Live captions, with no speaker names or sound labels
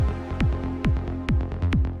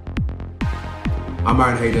I'm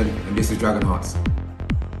Aaron Hayden, and this is Dragon Hearts.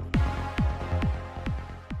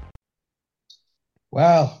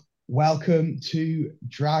 Well, welcome to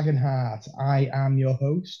Dragonheart. I am your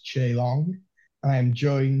host, Che Long. I am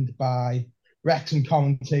joined by Wrexham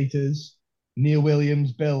commentators Neil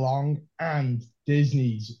Williams, Bill Long, and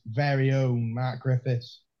Disney's very own Matt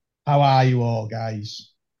Griffiths. How are you all,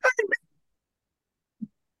 guys?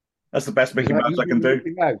 That's the best Mickey Mouse I can do.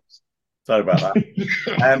 Sorry about that.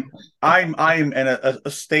 I'm in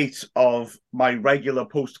a state of my regular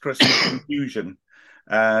post-Christmas confusion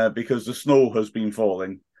because the snow has been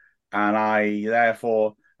falling, and I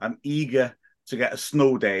therefore am eager to get a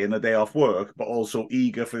snow day and a day off work, but also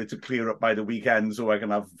eager for it to clear up by the weekend so I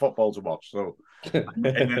can have football to watch. So I'm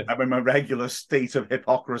in my regular state of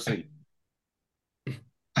hypocrisy.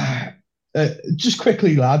 Just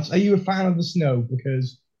quickly, lads, are you a fan of the snow?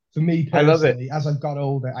 Because for me personally, as I've got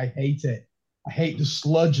older, I hate it. I hate the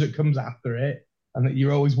sludge that comes after it, and that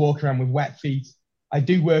you're always walking around with wet feet. I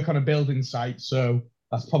do work on a building site, so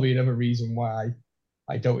that's probably another reason why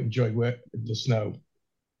I don't enjoy work in the snow.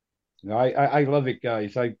 No, I love it,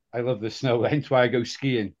 guys. I love the snow. Hence why I go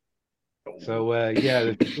skiing. So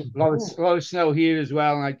yeah, there's a lot of snow here as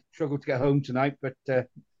well, and I struggle to get home tonight, but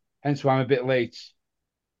hence why I'm a bit late.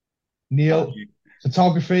 Neil,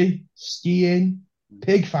 photography, skiing,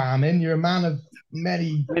 pig farming. You're a man of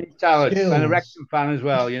many talents, skills. and a Wrexham fan as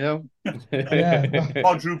well. You know,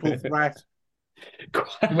 Quadruple threat.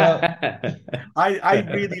 Well, I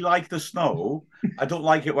really like the snow. I don't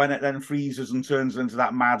like it when it then freezes and turns into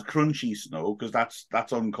that mad crunchy snow, because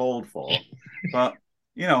that's uncalled for. But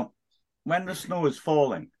you know, when the snow is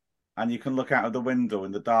falling and you can look out of the window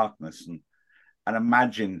in the darkness and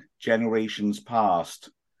imagine generations past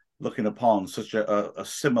looking upon such a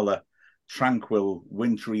similar tranquil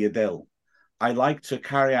wintry idyll, I like to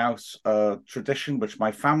carry out a tradition which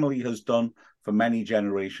my family has done for many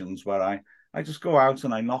generations, where I just go out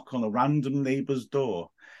and I knock on a random neighbour's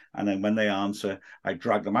door. And then when they answer, I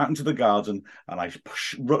drag them out into the garden and I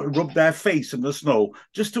rub their face in the snow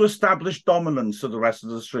just to establish dominance to the rest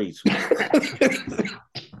of the street. So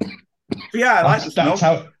yeah, I like the snow.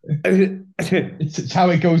 It's how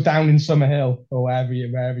it goes down in Summerhill or wherever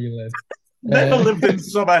you live. Never lived in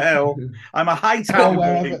Summerhill. I'm a Hightown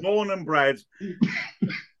boy, born and bred.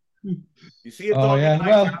 You see a dog in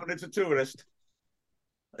Hightown, it's a tourist.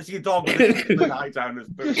 I see a dog in Hightown.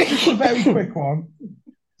 Just a very quick one.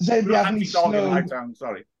 Does anybody have any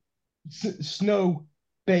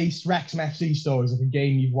snow-based Wrexham FC stories of a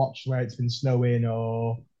game you've watched where it's been snowing?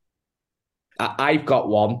 Or I've got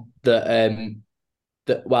one that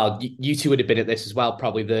well, you two would have been at this as well,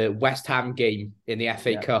 probably the West Ham game in the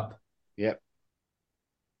FA Cup. Yep.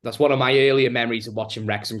 That's one of my earlier memories of watching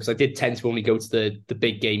Wrexham, because I did tend to only go to the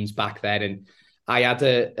big games back then, and I had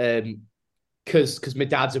because my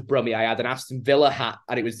dad's a Brummie, I had an Aston Villa hat,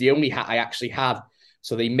 and it was the only hat I actually had.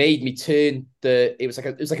 So they made me turn it was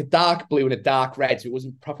like a dark blue and a dark red, so it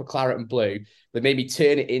wasn't proper claret and blue. They made me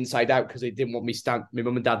turn it inside out because they didn't want me my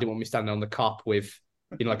mum and dad didn't want me standing on the cop with,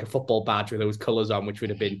 you know, like a football badge with those colours on, which would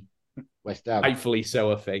have been West Ham. rightfully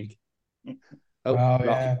so, I think.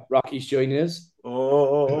 yeah. Rocky's joining us.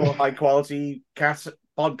 Oh, high quality podcast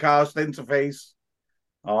interface.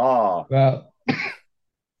 Oh. Well,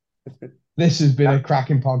 this has been a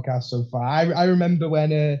cracking podcast so far. I remember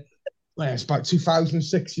when it's about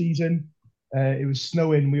 2006 season. It was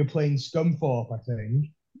snowing. We were playing Scunthorpe, I think,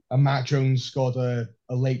 and Matt Jones scored a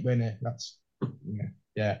late winner. That's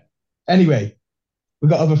yeah. Anyway, we've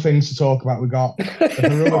got other things to talk about. We got the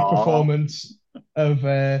heroic performance of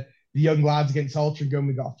the young lads against Altrincham.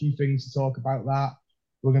 We got a few things to talk about that.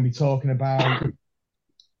 We're going to be talking about,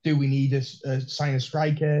 do we need a sign a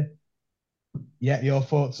striker? Yeah, your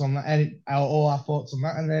thoughts on that? All our thoughts on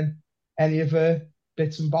that, and then any other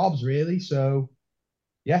bits and bobs, really. So,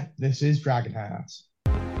 yeah, this is Dragonheart.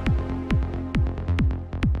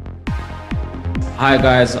 Hi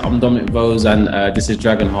guys, I'm Dominic Vose, and this is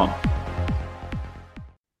Dragonheart.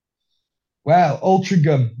 Well,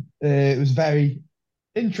 Altrincham, it was a very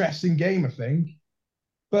interesting game, I think.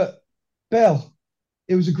 But, Bill,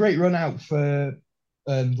 it was a great run out for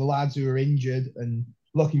the lads who were injured and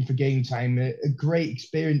looking for game time. A great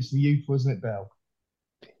experience for youth, wasn't it, Bill?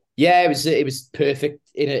 Yeah, it was perfect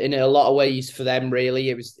in a lot of ways for them.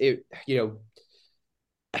 Really, for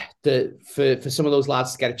some of those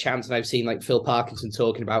lads to get a chance, and I've seen like Phil Parkinson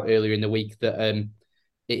talking about earlier in the week that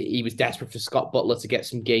he was desperate for Scott Butler to get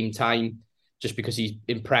some game time, just because he's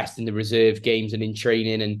impressed in the reserve games and in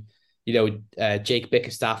training. And Jake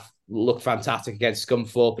Bickerstaff looked fantastic against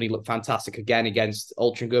Scunthorpe, and he looked fantastic again against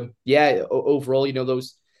Altrincham. Yeah, overall,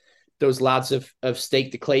 those lads have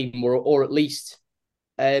staked the claim, or at least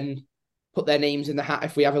put their names in the hat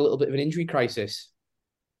if we have a little bit of an injury crisis.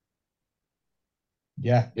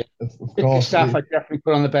 Yeah, Yeah. of course. Staff I definitely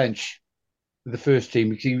put on the bench for the first team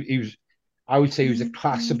because he was, I would say, he was a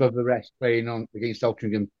class above the rest playing on against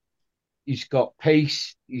Altrincham. He's got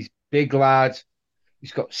pace. He's big lad.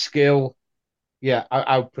 He's got skill. Yeah,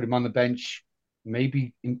 I would put him on the bench.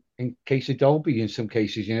 Maybe in case of Dolby, in some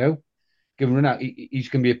cases, give him a run out. He's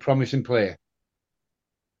going to be a promising player.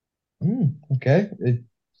 Okay,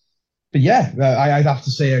 but yeah, I'd have to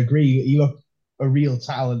say I agree. He looked a real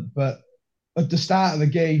talent, but at the start of the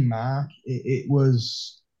game, Mark, it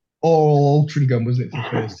was all Altrincham, wasn't it, for the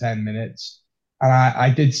first 10 minutes? And I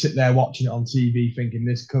did sit there watching it on TV thinking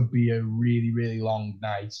this could be a really, really long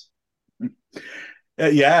night.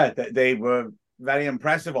 Yeah, they were very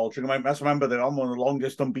impressive, Altrincham. I must remember they're on one of the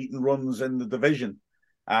longest unbeaten runs in the division.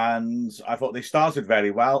 And I thought they started very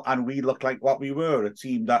well. And we looked like what we were, a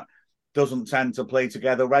team that doesn't tend to play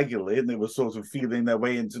together regularly. And they were sort of feeling their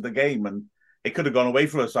way into the game. And it could have gone away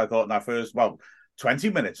for us, I thought, in our first, 20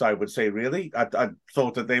 minutes, I would say, really. I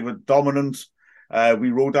thought that they were dominant. We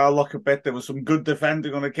rode our luck a bit. There was some good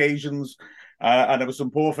defending on occasions, and there was some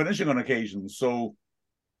poor finishing on occasions. So,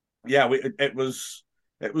 yeah, it was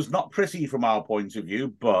not pretty from our point of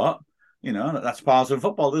view, but, that's part of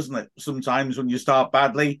football, isn't it? Sometimes when you start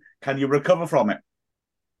badly, can you recover from it?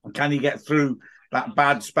 Can you get through that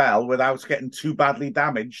bad spell without getting too badly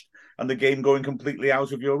damaged and the game going completely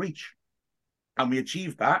out of your reach? And we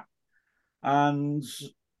achieved that. And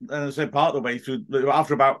as I said, part of the way through,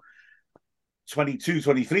 after about 22,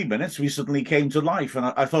 23 minutes, we suddenly came to life. And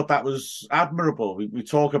I thought that was admirable. We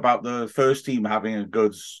talk about the first team having a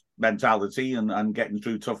good mentality and getting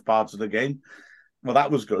through tough parts of the game. Well,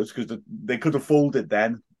 that was good because they could have folded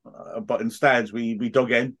then. But instead, we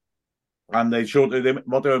dug in and they showed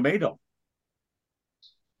what they were made of.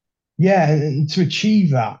 Yeah, and to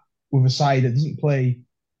achieve that with a side that doesn't play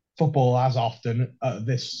football as often at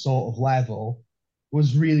this sort of level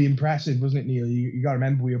was really impressive, wasn't it, Neil? You got to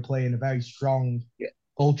remember we were playing a very strong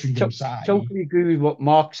Altrincham side. Totally agree with what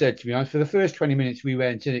Mark said, to be honest. For the first 20 minutes we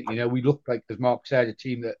went in it, we looked like, as Mark said, a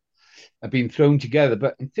team that had been thrown together.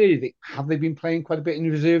 But in theory, have they been playing quite a bit in the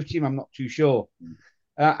reserve team? I'm not too sure.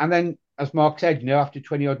 And then, as Mark said, after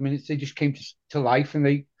 20-odd minutes, they just came to life and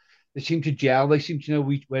they seemed to gel. They seemed to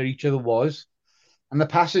know where each other was. And the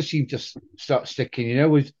passes seemed to start sticking,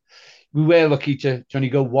 we were lucky to only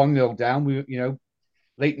go 1-0 down.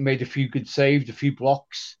 Leighton made a few good saves, a few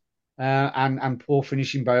blocks, and poor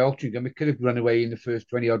finishing by Altrincham. It could have run away in the first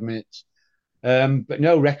 20-odd minutes. But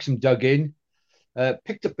no, Wrexham dug in,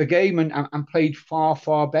 picked up the game and played far,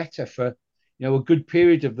 far better for, a good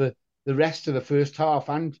period of the rest of the first half.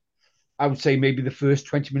 And I would say maybe the first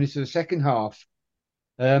 20 minutes of the second half.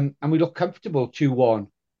 And we looked comfortable, 2-1.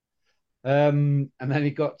 And then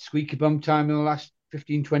it got squeaky bum time in the last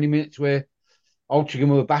 15, 20 minutes where Altrincham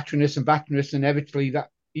were battering us, and inevitably that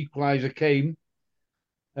equaliser came.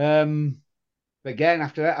 But again,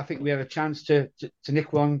 after that, I think we had a chance to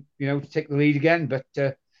nick one, to take the lead again. But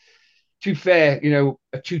to be fair,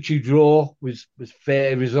 a 2-2 draw was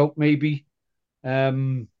fair result maybe.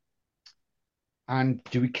 And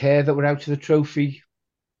do we care that we're out of the trophy?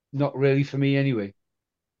 Not really for me anyway.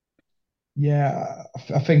 Yeah,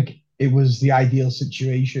 I think it was the ideal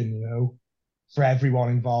situation, for everyone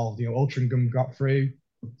involved. Altrincham got through.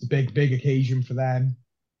 It's a big, big occasion for them,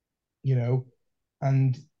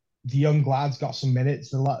 and the young lads got some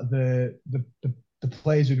minutes. The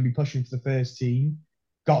players who are going to be pushing for the first team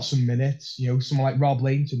got some minutes. Someone like Rob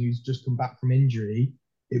Lainton, who's just come back from injury.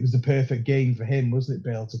 It was the perfect game for him, wasn't it,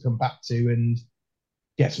 Bill, to come back to and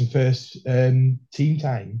get some first team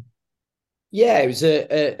time. Yeah, it was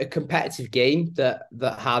a competitive game that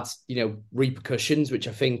had, repercussions, which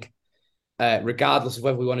I think, regardless of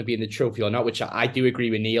whether we want to be in the trophy or not, which I do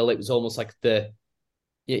agree with Neil, it was almost like we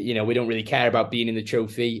don't really care about being in the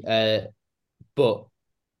trophy, but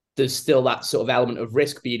there's still that sort of element of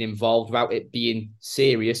risk being involved without it being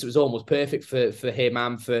serious. It was almost perfect for him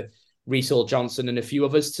and for Reece Johnson and a few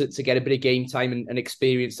others to get a bit of game time and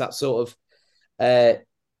experience that sort of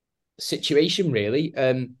situation, really.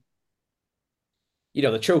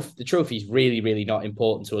 The trophy is really, really not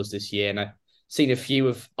important to us this year. And I've seen a few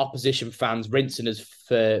of opposition fans rinsing us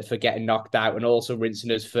for getting knocked out and also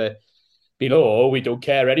rinsing us for being, we don't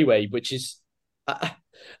care anyway, which is,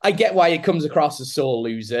 I get why it comes across as sore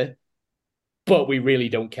loser, but we really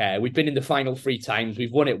don't care. We've been in the final 3 times.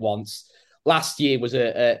 We've won it once. Last year was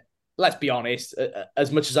let's be honest,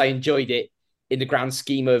 as much as I enjoyed it in the grand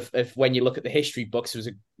scheme of when you look at the history books, it was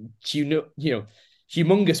a,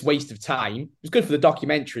 humongous waste of time. It was good for the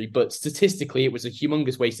documentary, but statistically, it was a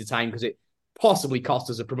humongous waste of time because it possibly cost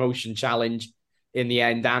us a promotion challenge in the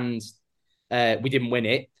end, and we didn't win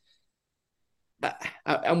it.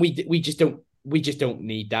 And we just don't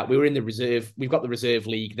need that. We were in the reserve. We've got the reserve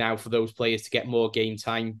league now for those players to get more game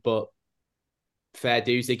time. But fair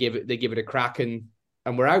dues, they give it a crack, and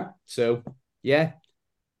we're out. So yeah.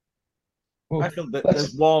 Well, I feel that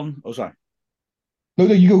there's one. Oh, sorry. No,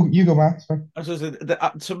 you go, Max.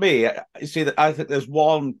 To me, you see that I think there's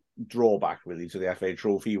one drawback really to the FA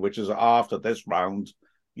Trophy, which is after this round,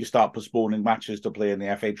 you start postponing matches to play in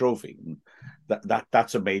the FA Trophy.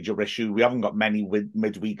 That's a major issue. We haven't got many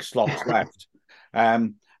midweek slots left.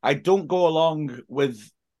 I don't go along with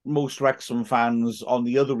most Wrexham fans on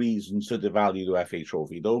the other reasons to devalue the FA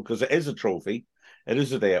Trophy, though, because it is a trophy. It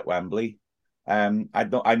is a day at Wembley. I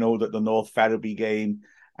know that the North Ferriby game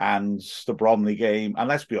and the Bromley game, and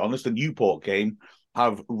let's be honest, the Newport game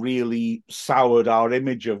have really soured our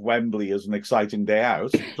image of Wembley as an exciting day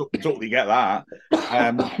out. Totally get that.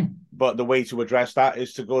 But the way to address that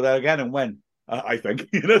is to go there again and win. I think,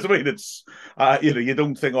 you know what I mean? It's, you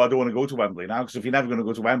don't think, I don't want to go to Wembley now, because if you're never going to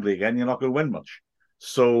go to Wembley again, you're not going to win much.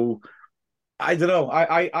 So, I don't know.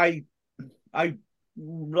 I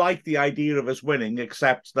like the idea of us winning,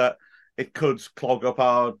 except that it could clog up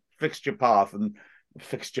our fixture path. And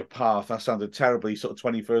fixture path, that sounded terribly sort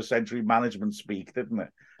of 21st century management speak, didn't it?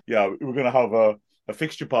 Yeah, we're going to have a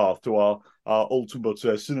fixture path to our ultimate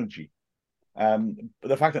synergy. But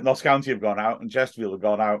the fact that Notts County have gone out and Chesterfield have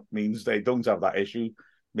gone out means they don't have that issue.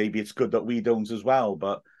 Maybe it's good that we don't as well.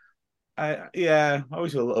 But I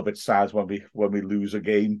always feel a little bit sad when we lose a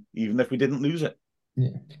game, even if we didn't lose it. Yeah,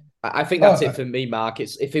 I think that's it for me, Mark.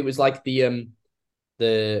 If it was like the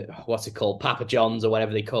what's it called, Papa John's or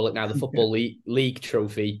whatever they call it now, the Football League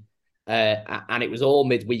trophy, and it was all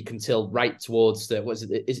midweek until right towards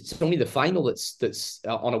it's only the final that's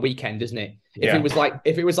on a weekend, isn't it? If it was like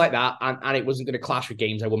that and it wasn't going to clash with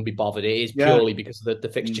games, I wouldn't be bothered. It is purely because of the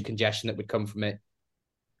fixture congestion that would come from it.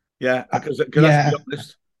 Yeah, because let's be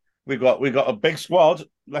honest, we got a big squad.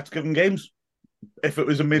 Let's give them games. If it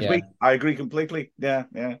was a midweek, I agree completely. Yeah,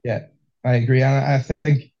 I agree, and I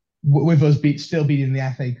think with us still beating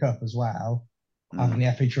the FA Cup as well, having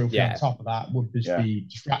the FA Trophy on top of that would just be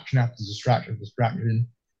distraction after distraction.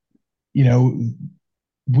 You know,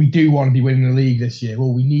 we do want to be winning the league this year.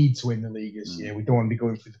 Well, we need to win the league this year. We don't want to be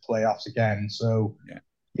going through the playoffs again. So,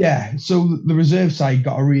 so the reserve side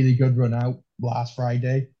got a really good run out last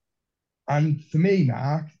Friday. And for me,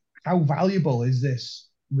 Mark, how valuable is this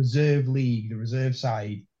reserve league, the reserve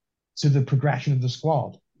side, to the progression of the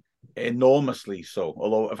squad? Enormously so.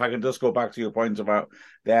 Although, if I can just go back to your point about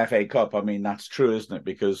the FA Cup, I mean, that's true, isn't it?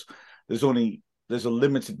 Because there's a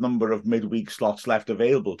limited number of midweek slots left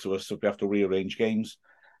available to us, so we have to rearrange games.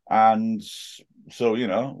 And so,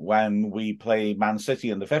 when we play Man City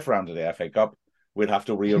in the 5th round of the FA Cup, we'd have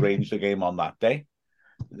to rearrange the game on that day.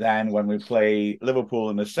 Then when we play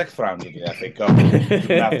Liverpool in the 6th round of the FA Cup, we'd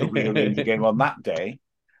have to rearrange the game on that day.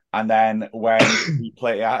 And then when we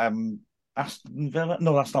play Aston Villa,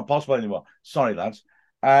 no, that's not possible anymore. Sorry, lads.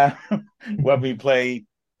 When we play,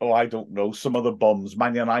 I don't know, some other bums,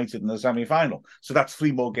 Man United in the semi-final. So that's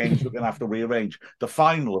 3 more games we're going to have to rearrange. The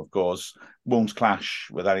final, of course, won't clash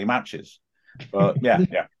with any matches. But but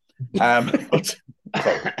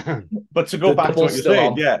to go back to what you're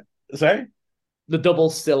saying, sorry? The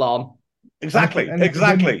double's still on. Exactly.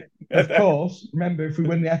 Of course, remember, if we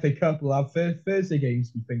win the FA Cup, we'll have Thursday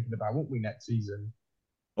games to be thinking about, won't we, next season?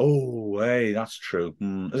 Oh, hey, that's true.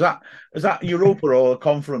 Is that Europa or a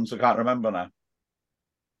conference? I can't remember now.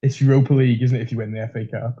 It's Europa League, isn't it, if you win the FA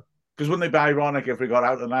Cup? Because wouldn't it be ironic if we got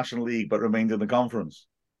out of the National League but remained in the conference?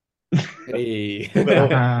 Hey.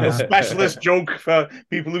 A specialist joke for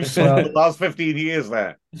people who've spent the last 15 years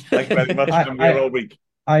there. Thank you very much. I'm here all week.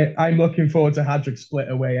 I'm looking forward to Hadrick split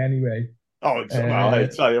away anyway. Oh, I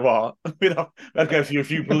tell you what, we'd go through a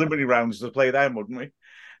few preliminary rounds to play them, wouldn't we?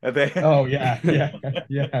 Oh yeah.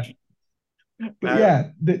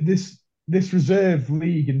 But this reserve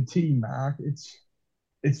league and team, Mark,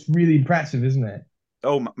 it's really impressive, isn't it?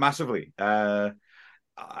 Oh, massively.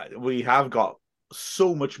 We have got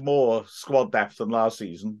so much more squad depth than last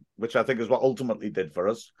season, which I think is what ultimately did for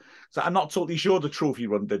us. So I'm not totally sure the trophy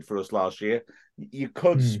run did for us last year. You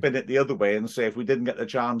could spin it the other way and say if we didn't get the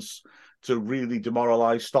chance to really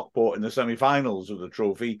demoralise Stockport in the semi-finals of the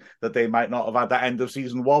trophy, that they might not have had that end of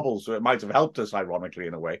season wobble. So it might have helped us, ironically,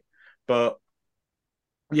 in a way. But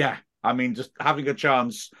yeah, I mean, just having a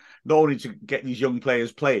chance not only to get these young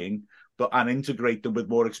players playing, and integrate them with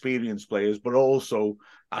more experienced players, but also,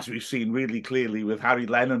 as we've seen really clearly with Harry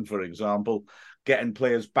Lennon, for example, getting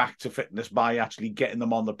players back to fitness by actually getting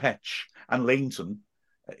them on the pitch, and Lainton,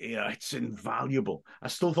 it's invaluable. I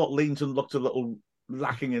still thought Leamington looked a little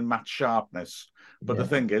lacking in match sharpness, but the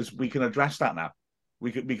thing is, we can address that now.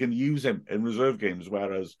 We can use him in reserve games,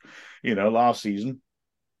 whereas, last season,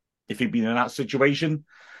 if he'd been in that situation,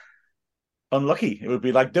 unlucky. It would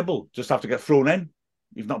be like Dibble, just have to get thrown in.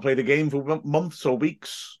 You've not played a game for months or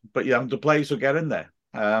weeks, but you have to play, so get in there.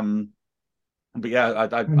 But yeah,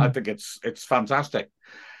 I think it's fantastic.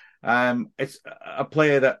 It's a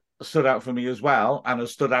player that stood out for me as well, and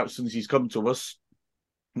has stood out since he's come to us,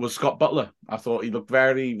 was Scott Butler. I thought he looked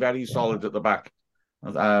very, very solid at the back.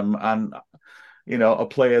 And, a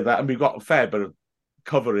player that, and we've got a fair bit of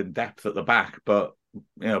cover in depth at the back, but,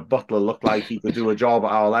 Butler looked like he could do a job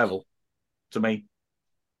at our level, to me.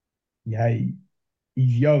 Yeah,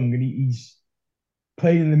 he's young and he's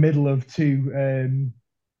playing in the middle of two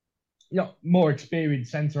more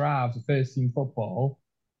experienced centre halves of first team football.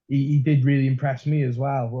 He did really impress me as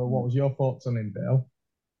well. Well, what was your thoughts on him, Bill?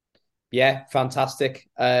 Yeah, fantastic.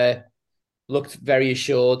 Looked very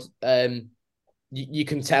assured. You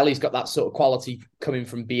can tell he's got that sort of quality coming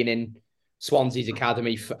from being in Swansea's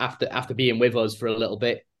academy after being with us for a little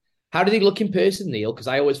bit. How did he look in person, Neil? Because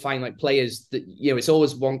I always find like players that, it's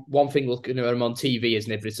always one thing looking at him on TV,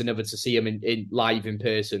 isn't it? But it's another to see him in live in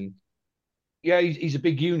person. Yeah, he's a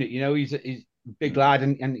big unit. He's a big lad,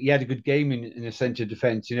 and he had a good game in the centre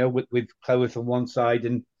defence. With Cleworth on one side,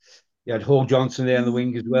 and you had Hall Johnson there on the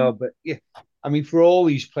wing as well. But yeah, I mean, for all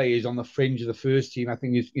these players on the fringe of the first team, I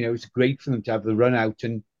think it's great for them to have the run out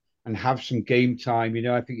and have some game time.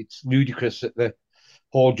 I think it's ludicrous that the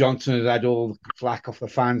Hall Johnson has had all the flack off the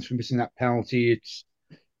fans for missing that penalty. It's,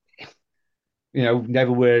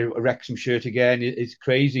 never wear a Wrexham shirt again. It's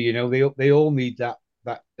crazy. They all need that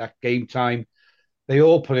game time. They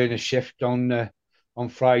all put in a shift on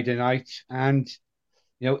Friday night, and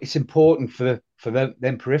it's important for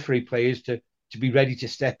them periphery players to be ready to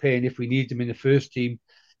step in if we need them in the first team,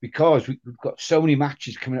 because we've got so many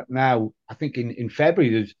matches coming up now. I think in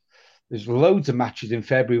February there's loads of matches in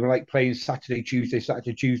February. We're like playing Saturday,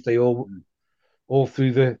 Tuesday, all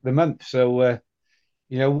through the month. So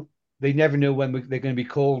they never know when they're going to be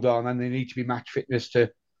called on, and they need to be match fitness to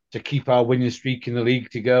keep our winning streak in the league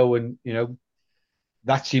to go. And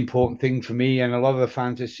that's the important thing for me and a lot of the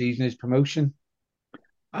fans this season is promotion.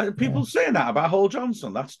 People saying that about Hall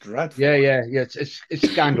Johnson. That's dreadful. Yeah.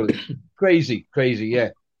 It's scandalous. crazy. Yeah.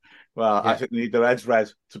 Well, yeah. I think they need their heads red,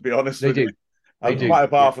 to be honest with you. They do. Quite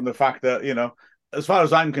apart from the fact that, as far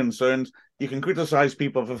as I'm concerned, you can criticize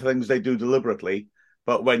people for things they do deliberately,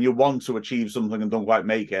 but when you want to achieve something and don't quite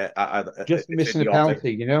make it, just missing a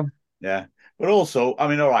penalty, Yeah. But also, I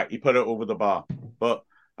mean, all right, you put it over the bar, but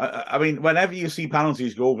I mean, whenever you see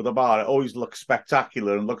penalties go over the bar, it always looks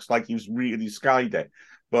spectacular and looks like he's really skied it.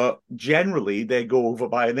 But generally, they go over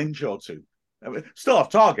by an inch or two. I mean, still off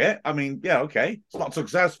target. I mean, yeah, okay, it's not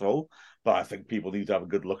successful, but I think people need to have a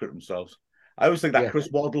good look at themselves. I always think that Chris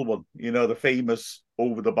Waddle one, the famous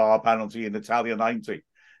over the bar penalty in Italia 90,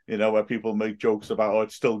 where people make jokes about,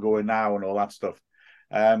 it's still going now and all that stuff.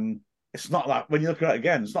 It's not that, when you look at it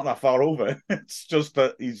again, it's not that far over. It's just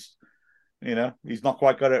that he's not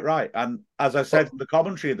quite got it right. And as I said in the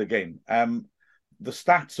commentary of the game, the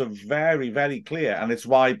stats are very, very clear, and it's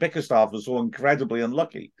why Bickerstaff was so incredibly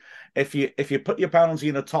unlucky. If you put your penalty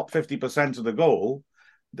in the top 50% of the goal,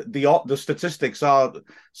 the statistics are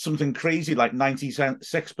something crazy like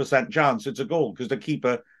 96% chance it's a goal, because the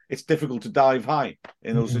keeper, it's difficult to dive high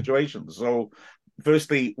in those situations. So,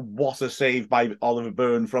 firstly, what a save by Oliver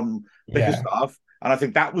Byrne from Bickerstaff. And I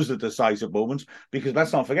think that was the decisive moment, because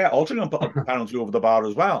let's not forget, Altrincham put a penalty over the bar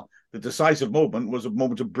as well. The decisive moment was a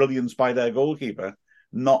moment of brilliance by their goalkeeper,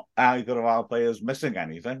 not either of our players missing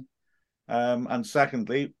anything. And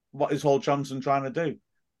secondly, what is Hall Johnson trying to do?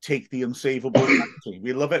 Take the unsavable penalty.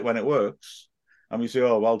 We love it when it works. And we say,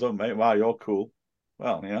 oh, well done, mate. Wow, you're cool.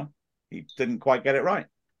 Well, he didn't quite get it right.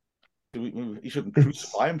 You shouldn't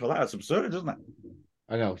crucify him for that. It's absurd, isn't it?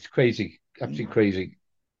 I know, it's crazy. Absolutely crazy.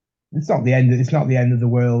 It's not the end. It's not the end of the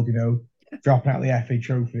world, dropping out the FA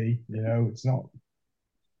Trophy. It's not.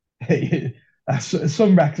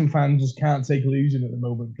 Some Wrexham fans just can't take losing at the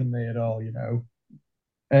moment, can they? At all,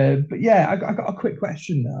 But yeah, I got a quick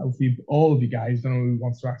question now for all of you guys. I don't know who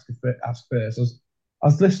wants to ask first. I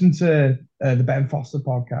was listening to the Ben Foster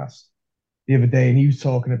podcast the other day, and he was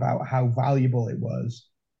talking about how valuable it was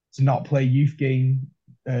to not play youth games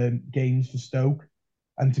for Stoke,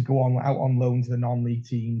 and to go out on loan to the non-league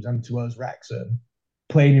teams and to us Wrexham,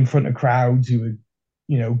 playing in front of crowds who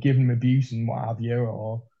were, giving them abuse and what have you,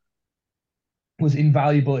 or was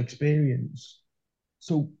invaluable experience.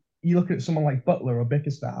 So you look at someone like Butler or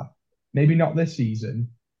Bickerstaff, maybe not this season,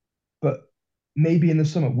 but maybe in the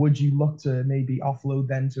summer, would you look to maybe offload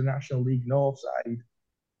them to a National League North side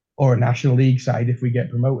or a National League side if we get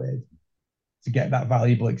promoted to get that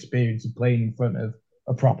valuable experience of playing in front of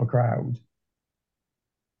a proper crowd?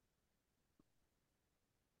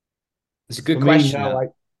 It's a good For me, question.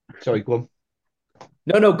 no, sorry, go on.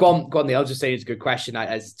 No, go on, Neil. I'll just say it's a good question.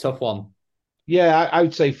 It's a tough one. Yeah, I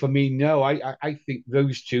would say for me, no. I think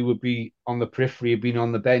those two would be on the periphery, have been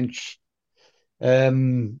on the bench.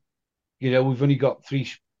 We've only got three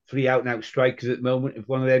out and out strikers at the moment. If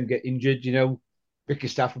one of them get injured,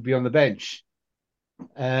 Bickerstaff would be on the bench.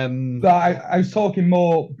 But I was talking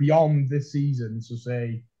more beyond this season, so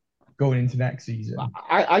say going into next season.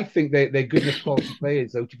 I think they're good enough quality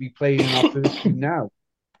players though to be playing in our first team now.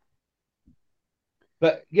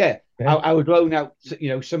 But yeah, okay. I would loan out,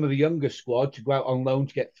 some of the younger squad to go out on loan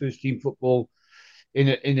to get first team football in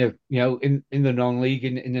the non-league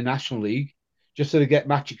in the National League, just so they get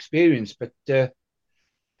match experience. But I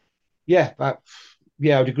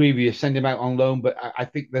would agree with you. Send them out on loan, but I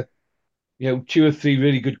think that 2 or 3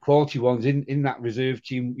 really good quality ones in that reserve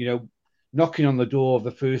team, knocking on the door of the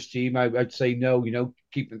first team. I'd say no.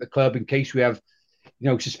 Keep at the club in case we have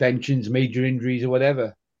suspensions, major injuries, or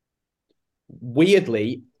whatever.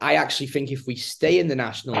 Weirdly, I actually think if we stay in the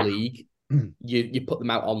National League, you put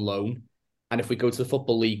them out on loan. And if we go to the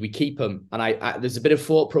Football League, we keep them. And I there's a bit of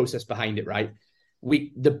thought process behind it, right?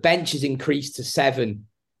 The bench is increased to 7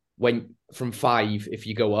 from 5 if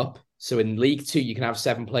you go up. So in League 2, you can have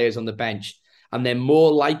 7 players on the bench. And they're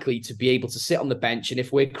more likely to be able to sit on the bench. And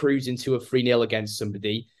if we're cruising to a 3-0 against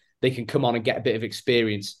somebody, they can come on and get a bit of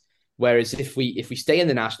experience. Whereas if we stay in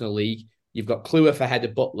the National League, you've got Cleworth ahead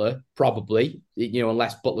of Butler, probably,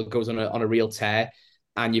 unless Butler goes on a real tear.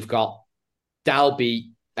 And you've got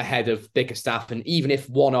Dalby ahead of Bickerstaff. And even if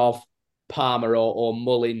one of Palmer or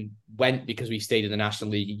Mullin went because we stayed in the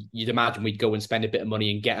National League, you'd imagine we'd go and spend a bit of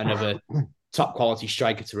money and get another top quality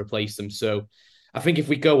striker to replace them. So I think if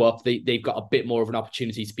we go up, they've got a bit more of an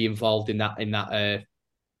opportunity to be involved in that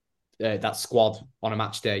squad on a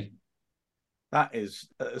match day. That is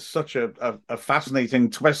such a fascinating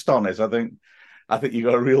twist on it. I think you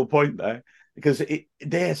got a real point there, because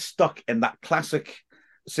they're stuck in that classic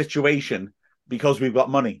situation because we've got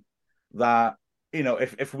money. That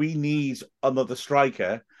if we need another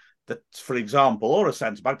striker, that, for example, or a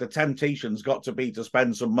centre back, the temptation's got to be to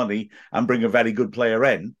spend some money and bring a very good player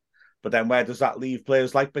in. But then where does that leave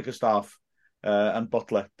players like Bickerstaff and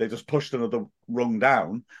Butler? They just pushed another rung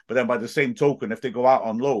down. But then by the same token, if they go out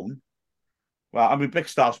on loan, well, I mean,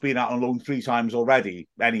 Bickerstaff's been out on loan 3 times already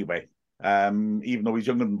anyway, even though he's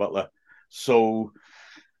younger than Butler. So,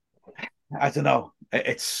 I don't know.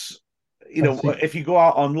 It's, if you go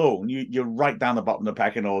out on loan, you're right down the bottom of the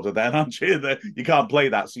pecking order then, aren't you? You can't play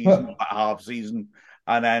that season, that half season,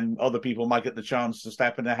 and then other people might get the chance to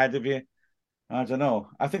step in ahead of you. I don't know.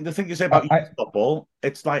 I think the thing you say about youth football,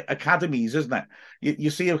 it's like academies, isn't it? You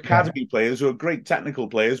see academy players who are great technical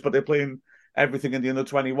players, but they're playing everything in the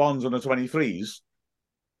under-21s, under-23s.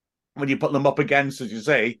 When you put them up against, as you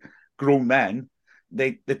say, grown men,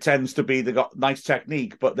 it tends to be they got nice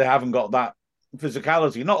technique, but they haven't got that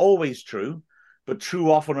physicality. Not always true, but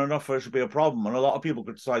true often enough for it to be a problem. And a lot of people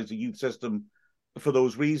criticise the youth system for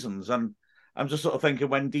those reasons. And I'm just sort of thinking,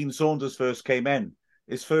 when Dean Saunders first came in,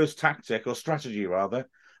 his first tactic, or strategy rather,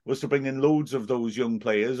 was to bring in loads of those young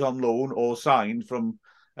players on loan or signed from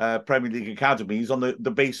Premier League academies on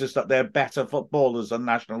the basis that they're better footballers than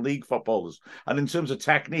National League footballers. And in terms of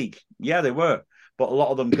technique, yeah, they were. But a lot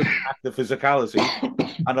of them couldn't hack the physicality,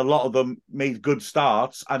 and a lot of them made good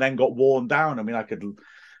starts and then got worn down. I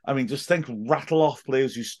mean, just rattle off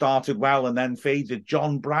players who started well and then faded.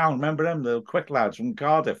 John Brown, remember him, the quick lads from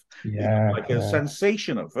Cardiff? Yeah. A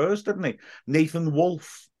sensation at first, didn't he? Nathan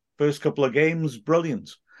Wolfe, first couple of games,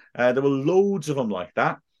 brilliant. There were loads of them like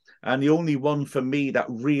that. And the only one for me that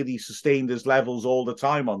really sustained his levels all the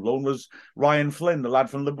time on loan was Ryan Flynn, the lad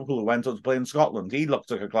from Liverpool who went on to play in Scotland. He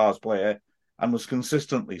looked like a class player and was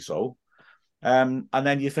consistently so. And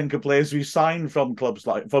then you think of players who signed from clubs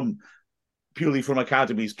purely from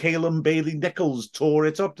academies. Calum Bailey-Nichols tore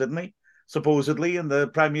it up, didn't he? Supposedly in the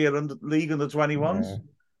Premier League in the 21s. Yeah.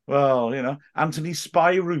 Well, Anthony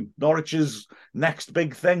Spyro, Norwich's next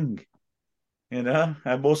big thing.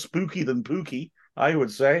 And more spooky than Pookie, I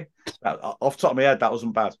would say. Off the top of my head, that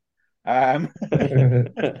wasn't bad. That's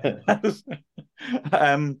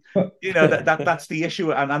the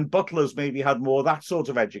issue. And Butler's maybe had more of that sort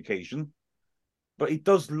of education. But he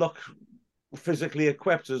does look physically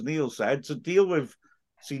equipped, as Neil said, to deal with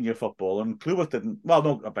senior football. And Cleworth didn't. Well,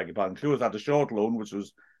 no, I beg your pardon. Cleworth had a short loan, which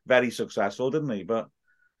was very successful, didn't he? But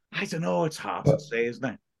I don't know. It's hard to say, isn't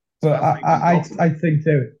it? But I think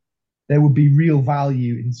there would be real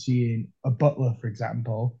value in seeing a Butler, for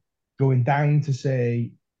example, going down to,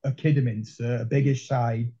 say, a Kidderminster, a biggish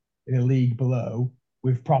side in a league below,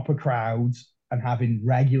 with proper crowds and having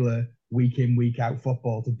regular week in, week out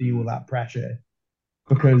football to deal with that pressure.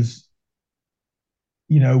 Because,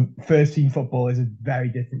 first team football is a very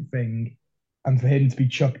different thing. And for him to be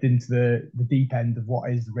chucked into the deep end of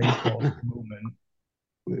what is the race course at the moment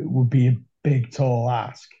would be a big, tall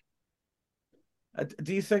ask.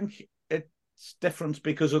 Do you think it's different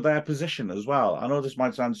because of their position as well? I know this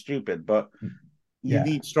might sound stupid, but you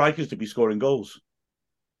need strikers to be scoring goals.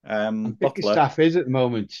 Bickerstaff is at the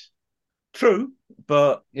moment. True,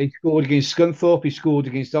 but he scored against Scunthorpe. He scored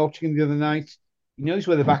against Altrincham the other night. He knows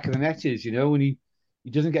where the back of the net is, and he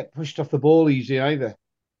doesn't get pushed off the ball easy either.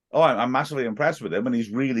 Oh, I'm massively impressed with him, and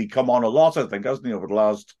he's really come on a lot, I think, hasn't he, over the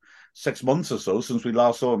last 6 months or so since we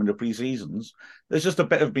last saw him in the pre-seasons. There's just a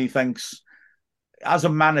bit of me thinks, as a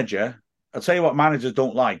manager, I'll tell you what managers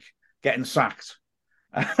don't like: getting sacked.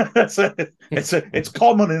 It's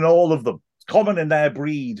common in all of them. It's common in their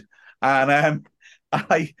breed, and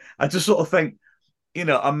I just sort of think,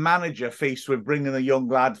 a manager faced with bringing a young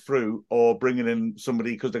lad through or bringing in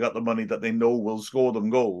somebody because they got the money that they know will score them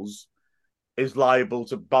goals is liable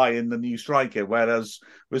to buy in the new striker. Whereas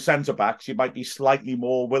with centre backs, you might be slightly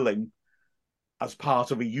more willing, as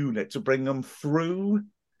part of a unit, to bring them through.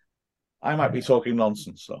 I might be talking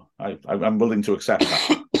nonsense, though. I'm willing to accept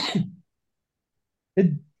that.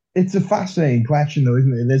 It's a fascinating question, though,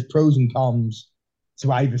 isn't it? There's pros and cons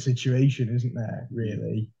to either situation, isn't there,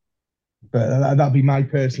 really? But that'd be my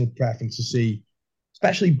personal preference to see,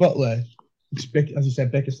 especially Butler. As you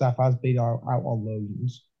said, Bickerstaff has been out on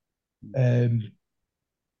loans. It'd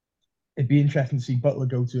be interesting to see Butler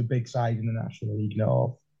go to a big side in the National League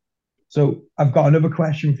North. So I've got another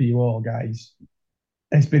question for you all, guys.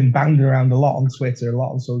 It's been bounding around a lot on Twitter, a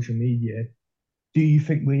lot on social media. Do you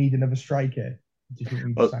think we need another striker? Do you think we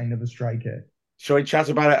need to sign another striker? Shall we chat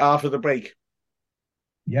about it after the break?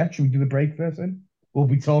 Yeah, should we do the break first then? We'll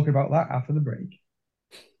be talking about that after the break.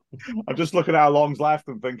 I'm just looking at how long's left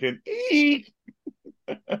and thinking, eek!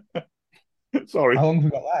 Sorry. How long have we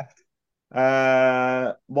got left?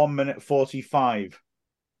 1 minute 45.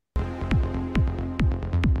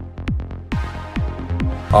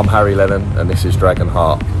 I'm Harry Lennon, and this is Dragon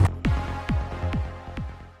Heart.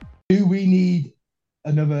 Do we need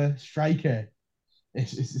another striker? It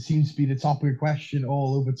seems to be the topic of question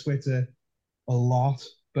all over Twitter a lot.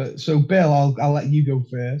 But so, Bill, I'll let you go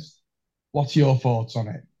first. What's your thoughts on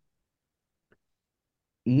it?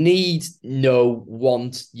 Need, no.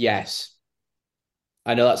 Want, yes.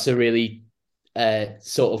 I know that's a really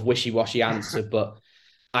sort of wishy-washy answer, but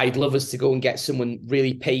I'd love us to go and get someone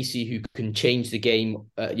really pacey who can change the game,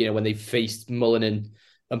 when they've faced Mullen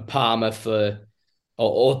and Palmer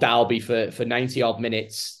or Dalby for 90-odd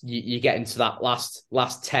minutes. You get into that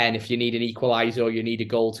last 10 if you need an equaliser or you need a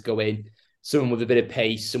goal to go in. Someone with a bit of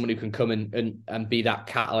pace, someone who can come and be that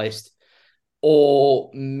catalyst. Or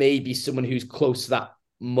maybe someone who's close to that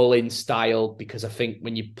Mullen style, because I think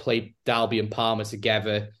when you play Dalby and Palmer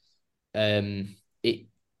together, it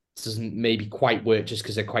doesn't maybe quite work just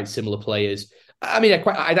because they're quite similar players. I mean,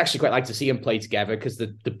 I'd actually quite like to see them play together, because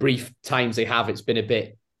the brief times they have, it's been a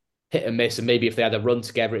bit hit and miss, and maybe if they had a run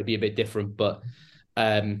together, it'd be a bit different. But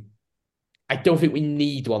I don't think we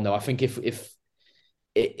need one, though. I think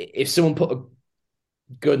if someone put a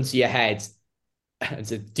gun to your head and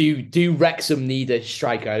said, do Wrexham need a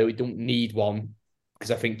striker? We don't need one,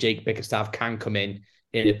 because I think Jake Bickerstaff can come in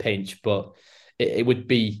a pinch, but it would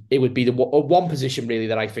be the one position really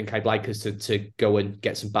that I think I'd like us to go and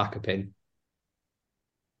get some backup in.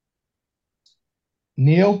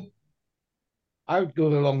 Neil? I would go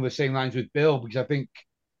along the same lines with Bill, because I think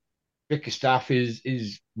Bickerstaff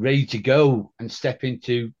is ready to go and step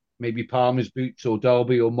into maybe Palmer's boots or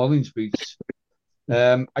Derby or Mullen's boots.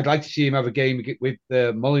 I'd like to see him have a game with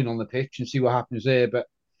Mullen on the pitch and see what happens there. But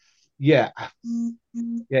yeah,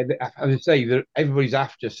 as I say, everybody's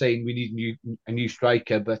after saying we need a new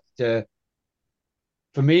striker. But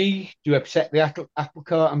for me, to upset the apple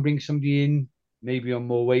cart and bring somebody in, maybe on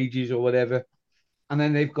more wages or whatever, and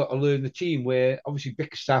then they've got to learn the team, where obviously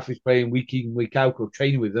Bickerstaff is playing week in, week out, or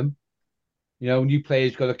training with them. New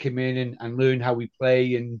players got to come in and learn how we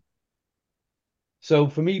play. And so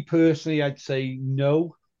for me personally, I'd say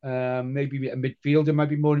no. Maybe a midfielder might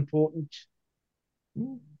be more important.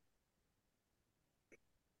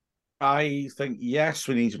 I think, yes,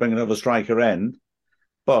 we need to bring another striker in,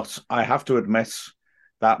 but I have to admit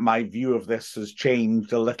that my view of this has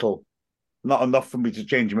changed a little not enough for me to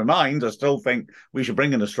change my mind. I still think we should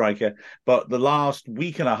bring in a striker. But the last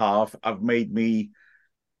week and a half have made me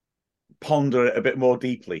ponder it a bit more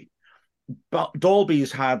deeply. But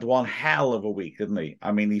Dalby's had one hell of a week, didn't he?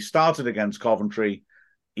 I mean, he started against Coventry.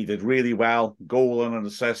 He did really well, goal and an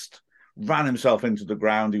assist, ran himself into the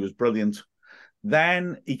ground. He was brilliant.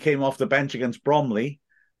 Then he came off the bench against Bromley,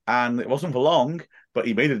 and it wasn't for long, but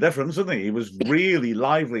he made a difference, didn't he? He was really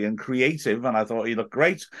lively and creative, and I thought he looked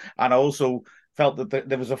great. And I also felt that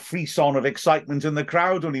there was a frisson of excitement in the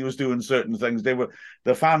crowd when he was doing certain things.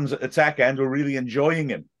 The fans at the tech end were really enjoying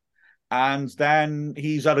him. And then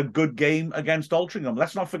he's had a good game against Altrincham.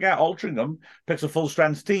 Let's not forget, Altrincham picks a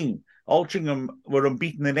full-strength team. Altrincham were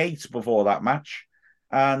unbeaten in 8 before that match,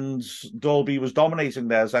 and Dalby was dominating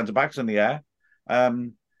their centre-backs in the air.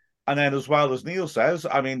 And then, as well as Neil says,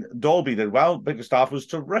 I mean, Dalby did well. Bickerstaff was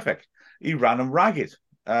terrific. He ran him ragged.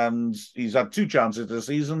 And he's had 2 chances this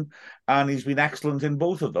season, and he's been excellent in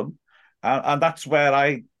both of them. And that's where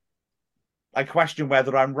I question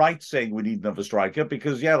whether I'm right saying we need another striker,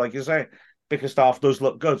 because, yeah, like you say, Bickerstaff does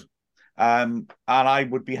look good. And I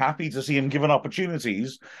would be happy to see him given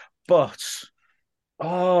opportunities. But,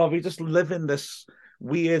 we just live in this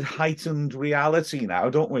weird heightened reality now,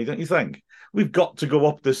 don't we? Don't you think? We've got to go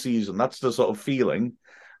up this season. That's the sort of feeling.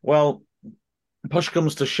 Well, push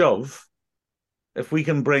comes to shove. If we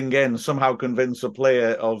can somehow convince a player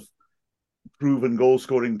of proven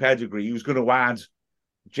goal-scoring pedigree who's going to add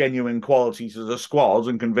genuine quality to the squad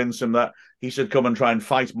and convince him that he should come and try and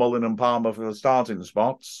fight Mullin and Palmer for the starting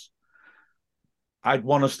spots, I'd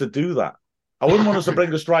want us to do that. I wouldn't want us to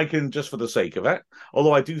bring a striker in just for the sake of it,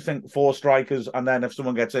 although I do think 4 strikers, and then if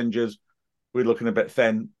someone gets injured, we're looking a bit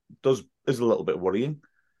thin, is a little bit worrying.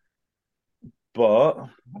 But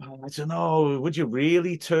I don't know, would you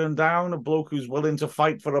really turn down a bloke who's willing to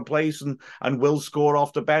fight for a place and will score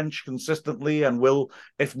off the bench consistently and will,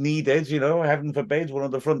 if needed, heaven forbid, one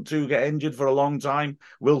of the front 2 get injured for a long time,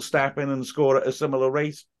 will step in and score at a similar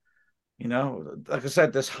rate? Like I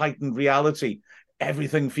said, this heightened reality,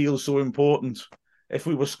 everything feels so important. If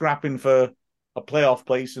we were scrapping for a playoff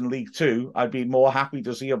place in League 2, I'd be more happy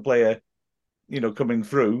to see a player, coming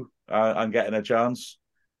through and getting a chance.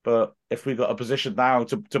 But if we got a position now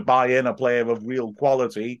to buy in a player of real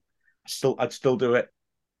quality, I'd still do it.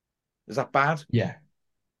 Is that bad? Yeah.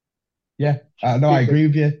 No, I agree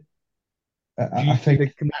with you. I think the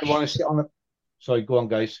committee want to sit on it. Sorry, go on,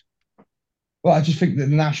 guys. Well, I just think that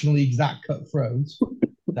the National League's that cutthroat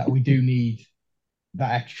that we do need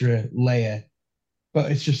that extra layer.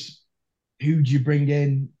 But it's just, who do you bring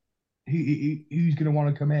in? Who's going to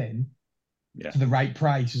want to come in for the right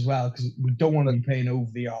price as well? Because we don't want to be paying over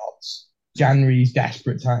the odds. January's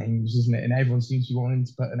desperate times, isn't it? And everyone seems to be wanting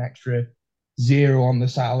to put an extra 0 on the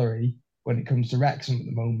salary when it comes to Wrexham at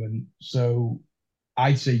the moment. So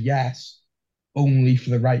I'd say yes, only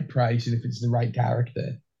for the right price and if it's the right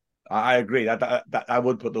character. I agree. That I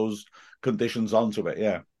would put those conditions onto it,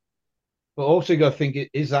 yeah. But also you got to think,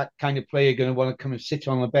 is that kind of player going to want to come and sit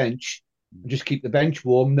on the bench and just keep the bench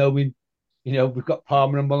warm, knowing, we've got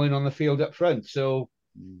Palmer and Mullin on the field up front. So,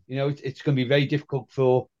 it's going to be very difficult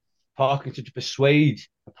for Parkinson to persuade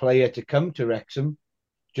a player to come to Wrexham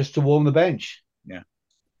just to warm the bench. Yeah.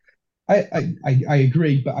 I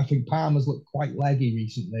agree, but I think Palmer's looked quite leggy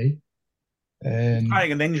recently. He's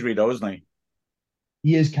carrying an injury, though, isn't he?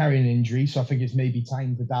 He is carrying an injury, so I think it's maybe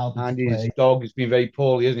time for Dalby and to play. His dog has been very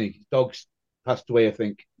poorly, isn't he? His dog's passed away, I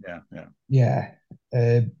think. Yeah.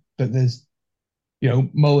 But there's,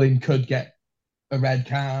 Mullin could get a red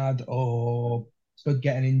card or could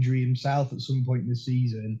get an injury himself at some point in the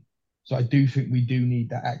season. So I do think we do need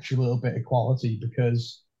that extra little bit of quality,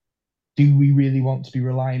 because do we really want to be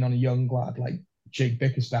relying on a young lad like Jake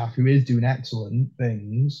Bickerstaff, who is doing excellent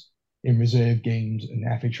things in reserve games and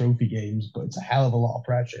FA Trophy games, but it's a hell of a lot of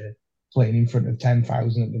pressure playing in front of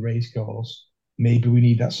 10,000 at the racecourse. Maybe we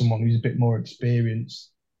need someone who's a bit more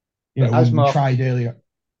experienced. We tried early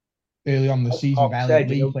on the season with Elliot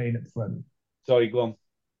Lee playing up front. Sorry, go on.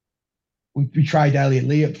 We tried Elliot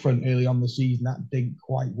Lee up front early on the season. That didn't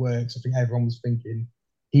quite work. So I think everyone was thinking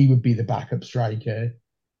he would be the backup striker.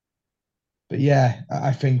 But yeah,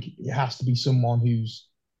 I think it has to be someone who's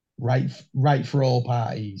right for all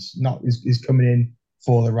parties, not is coming in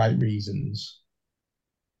for the right reasons.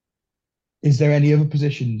 Is there any other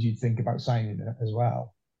positions you'd think about signing as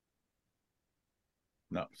well?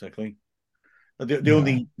 Not particularly.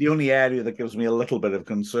 The only area that gives me a little bit of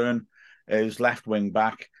concern is left wing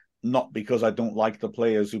back, not because I don't like the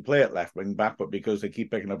players who play at left wing back, but because they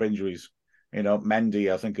keep picking up injuries.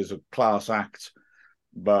 Mendy, I think, is a class act,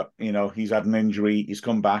 but he's had an injury, he's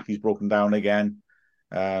come back, he's broken down again.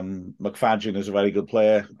 McFadden is a very good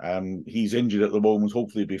player. He's injured at the moment.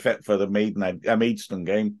 Hopefully, he'll be fit for the Maidstone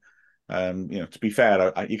game. To be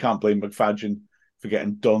fair, you can't blame McFadden for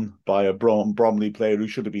getting done by a Bromley player who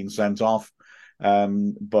should have been sent off.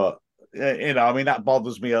 But that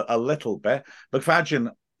bothers me a little bit.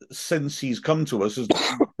 McFadden, since he's come to us, has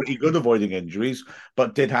been pretty good avoiding injuries,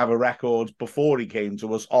 but did have a record before he came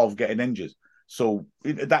to us of getting injured. So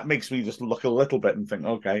that makes me just look a little bit and think,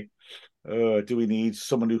 okay, do we need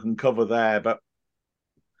someone who can cover there? But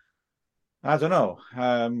I don't know.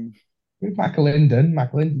 With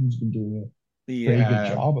McAlinden's been doing a pretty good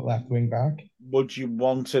job at left wing back. Would you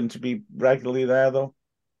want him to be regularly there, though?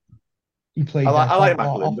 He played. I like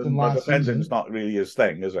McAlinden, but defending's not really his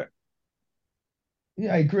thing, is it?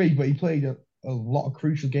 Yeah, I agree, but he played a lot of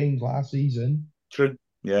crucial games last season. True.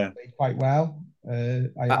 Yeah. He played quite well.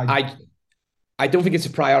 I don't think it's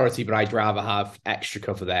a priority, but I'd rather have extra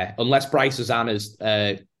cover there, unless Bryce Hosanna's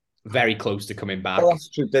very close to coming back. Well, that's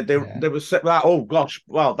true. They were set that. Oh gosh,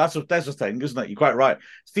 well, there's a thing, isn't it? You're quite right.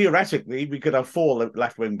 Theoretically, we could have 4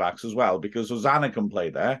 left wing backs as well because Hosanna can play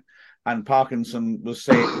there, and Parkinson was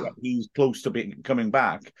saying that he's close to coming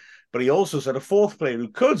back. But he also said a 4th player who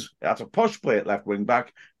could, that's a posh player at left wing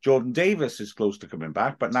back, Jordan Davis, is close to coming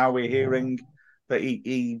back. But now we're hearing that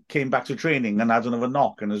he came back to training and had another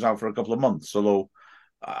knock and is out for a couple of months. Although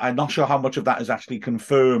I'm not sure how much of that is actually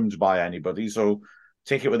confirmed by anybody. So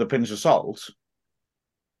take it with a pinch of salt.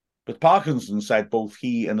 But Parkinson said both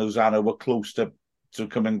he and Hosanna were close to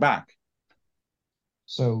coming back.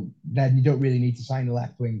 So then you don't really need to sign a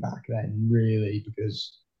left wing back then, really,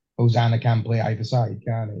 because Hosanna can play either side,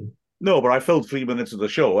 can't he? No, but I filled 3 minutes of the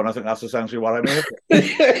show, and I think that's essentially what I made.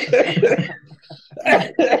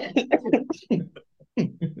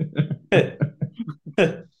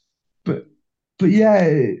 but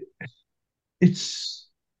yeah, it's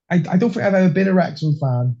I don't think I've ever been a Wrexham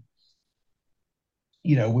fan.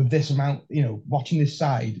 With this amount, watching this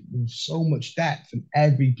side with so much depth in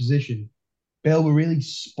every position, Bill, we're really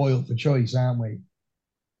spoiled for choice, aren't we?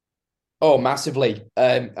 Oh, massively.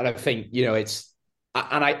 And I think it's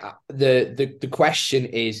the question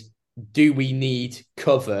is, do we need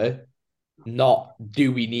cover? Not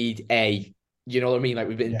do we need you know what I mean? Like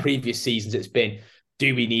we've been in previous seasons, it's been,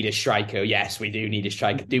 do we need a striker? Yes, we do need a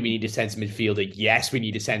striker. Do we need a centre midfielder? Yes, we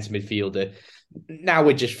need a centre midfielder. Now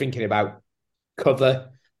we're just thinking about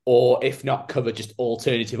cover, or if not cover, just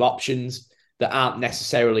alternative options that aren't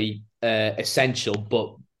necessarily essential,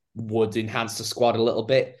 but would enhance the squad a little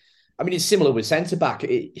bit. I mean, it's similar with centre back.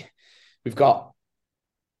 We've got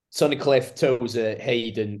Tunnicliffe, Tozer,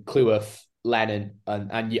 Hayden, Cleworth, Lennon,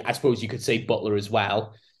 and I suppose you could say Butler as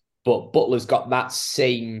well. But Butler's got that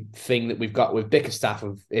same thing that we've got with Bickerstaff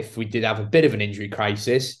of, if we did have a bit of an injury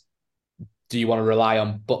crisis, do you want to rely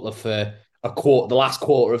on Butler for the last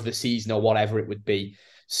quarter of the season or whatever it would be?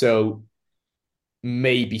 So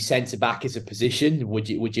maybe centre back is a position. Would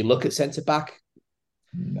you look at centre back?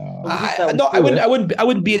 No, I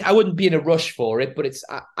wouldn't be in a rush for it, but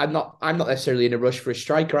I'm not necessarily in a rush for a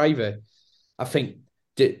striker either. I think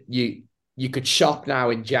that you could shop now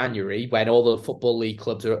in January when all the Football League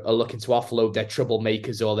clubs are looking to offload their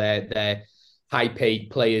troublemakers or their high-paid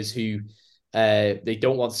players who they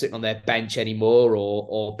don't want sitting on their bench anymore,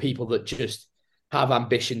 or people that just have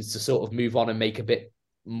ambitions to sort of move on and make a bit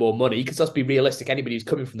more money. Because let's be realistic, anybody who's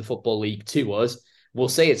coming from the Football League to us will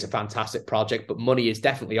say it's a fantastic project, but money is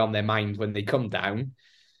definitely on their mind when they come down.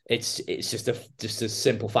 It's just a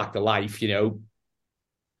simple fact of life,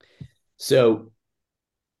 So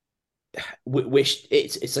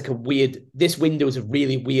it's like a weird. This window is a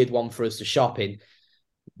really weird one for us to shop in.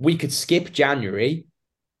 We could skip January,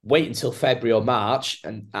 wait until February or March,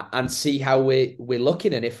 and see how we're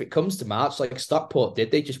looking. And if it comes to March, like Stockport did,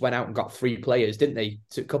 they just went out and got 3 players, didn't they?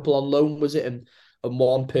 Took a couple on loan, was it, and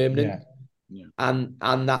 1 permanent. Yeah. And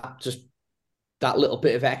that little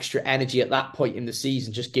bit of extra energy at that point in the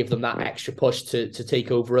season just give them that extra push to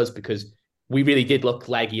take over us, because we really did look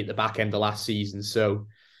leggy at the back end of last season. So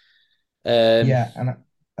and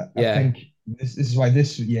I think this is why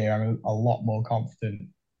this year I'm a lot more confident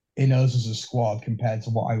in us as a squad compared to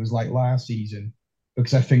what I was like last season,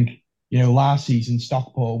 because I think last season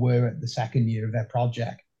Stockport were at the second year of their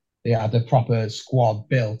project. They had a proper squad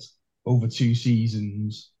built over 2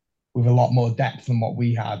 seasons with a lot more depth than what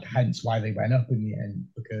we had, hence why they went up in the end,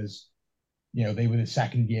 because they were the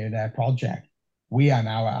second year of their project. We are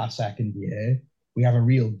now at our second year. We have a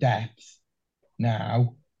real depth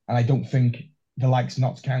now. And I don't think the likes of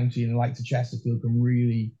Notts County and the likes of Chesterfield can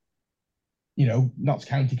really, Notts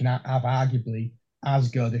County can have arguably as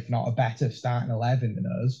good, if not a better starting 11 than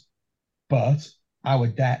us. But our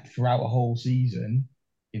depth throughout a whole season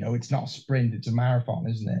it's not a sprint, it's a marathon,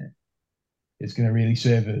 isn't it? It's going to really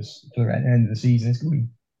serve us for the end of the season. It's going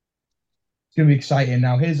to be exciting.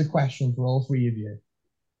 Now, here's a question for all three of you.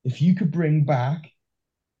 If you could bring back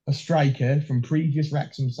a striker from previous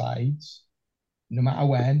Wrexham sides, no matter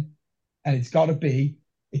when, and it can't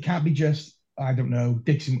be just, I don't know,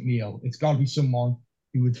 Dixon McNeil. It's got to be someone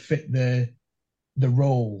who would fit the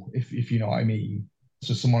role, if you know what I mean.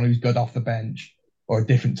 So someone who's good off the bench or a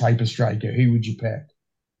different type of striker. Who would you pick?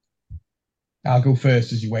 I'll go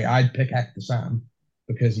first as you wait. I'd pick Hector Sam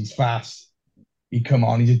because he's fast. He's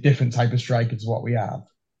a different type of striker to what we have.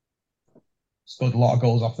 Scored a lot of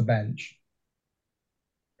goals off the bench.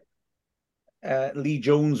 Lee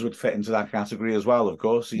Jones would fit into that category as well, of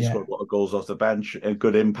course. He scored a lot of goals off the bench, a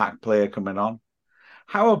good impact player coming on.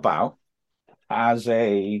 How about as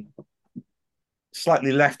a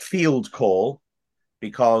slightly left field call,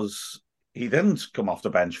 because he didn't come off the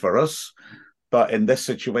bench for us, but in this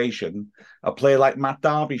situation, a player like Matt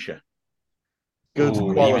Derbyshire. Good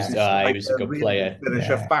quality. He was a good player.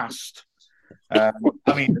 Finisher fast. Of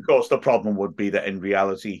course, the problem would be that in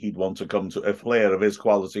reality, he'd want to come to a player of his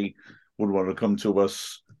quality would want to come to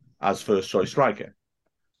us as first choice striker.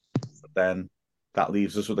 But then that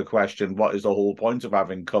leaves us with the question, what is the whole point of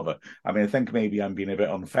having cover? I think maybe I'm being a bit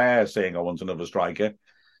unfair saying I want another striker,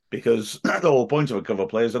 because the whole point of a cover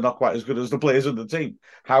player is they're not quite as good as the players in the team.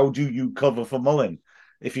 How do you cover for Mullin?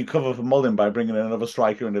 If you cover for Mullin by bringing in another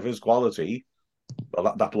striker and of his quality,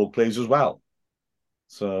 well, that bloke plays as well.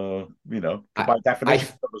 So, by definition,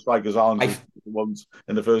 cover strikers aren't the ones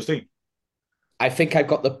in the first team. I think I've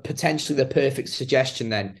got potentially the perfect suggestion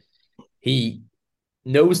then. He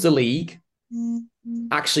knows the league,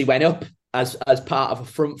 actually went up as part of a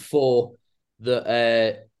front four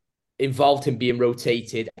that involved him being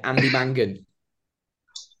rotated. Andy Mangan.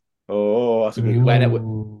 Oh, that's a good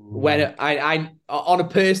when I on a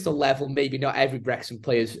personal level, maybe not every Wrexham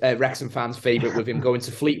fan's favourite with him going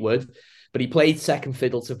to Fleetwood, but he played second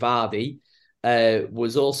fiddle to Vardy.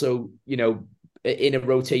 Was also, in a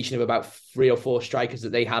rotation of about 3 or 4 strikers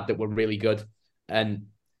that they had that were really good. And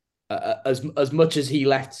as much as he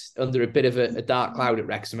left under a bit of a dark cloud at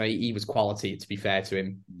Wrexham, he was quality, to be fair to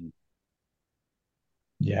him.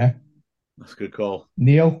 Yeah. That's a good call.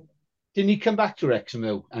 Neil? Didn't he come back to Wrexham,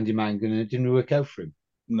 though, Andy Mangan, and it didn't work out for him?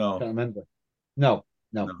 No. I can't remember. No.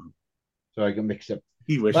 So I got mixed up.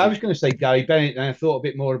 I was going to say Gary Bennett, and I thought a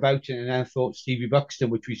bit more about it, and then I thought Stevie Buxton,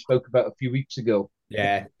 which we spoke about a few weeks ago.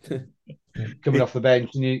 Yeah. Coming off the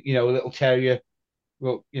bench, and a little terrier,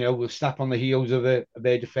 will snap on the heels of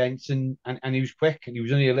their defence, and he was quick, and he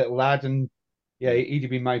was only a little lad, and he'd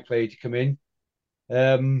have been my player to come in.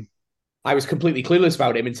 I was completely clueless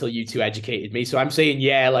about him until you two educated me, so I'm saying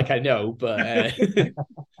like I know, but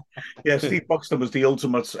yeah, Steve Buxton was the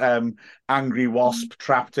ultimate angry wasp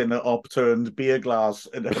trapped in an upturned beer glass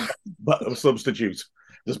in a substitute,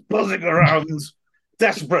 just buzzing around,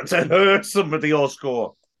 desperate to hurt somebody or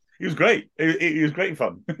score. He was great. He was great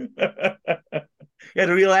fun. He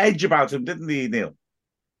had a real edge about him, didn't he, Neil?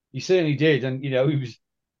 He certainly did, and he was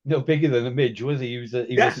no bigger than a midge, was he? He was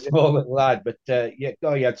a small little lad, but he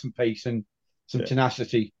had some pace and some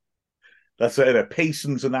tenacity. That's it, a pace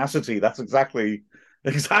and tenacity. That's exactly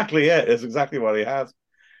it. It's exactly what he had.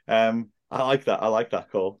 I like that. I like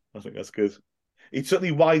that call. I think that's good. He'd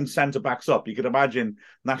certainly wind centre-backs up. You could imagine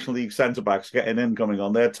National League centre-backs getting in, coming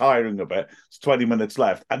on. They're tiring a bit. It's 20 minutes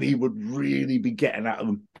left, and he would really be getting at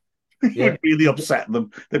them. He would really upset them.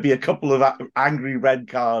 There'd be a couple of angry red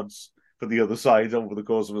cards for the other side over the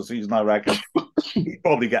course of a season, I reckon. He'd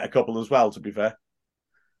probably get a couple as well, to be fair.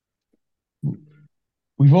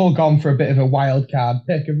 We've all gone for a bit of a wild card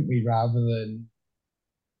pick, haven't we, rather than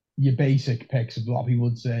your basic picks, a lot of people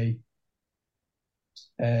would say,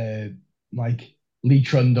 like Lee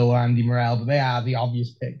Trundle or Andy Morrell, but they are the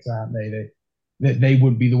obvious picks, aren't they? They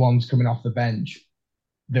would be the ones coming off the bench.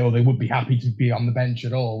 They would be happy to be on the bench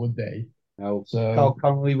at all, would they? No. So Carl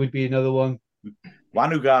Connolly would be another one.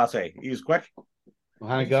 Juan Ugarte, he's quick.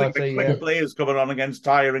 Juan Ugarte, quick players coming on against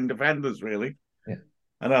tiring defenders, really. Yeah.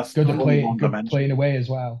 And that's good playing away as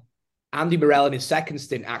well. Andy Morrell in his second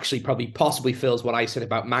stint actually possibly fills what I said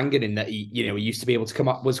about Mangan, in that he used to be able to come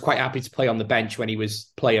up, was quite happy to play on the bench when he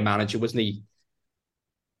was player manager, wasn't he?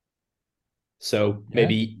 So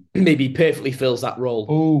maybe perfectly fills that role.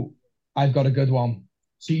 Oh, I've got a good one.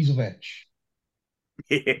 Cizovic.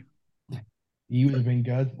 Yeah. He would have been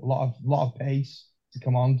good. A lot of pace to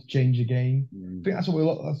come on to change the game. I think that's what we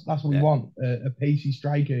look. That's what we want. A pacey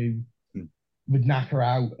striker who would knacker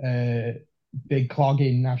out big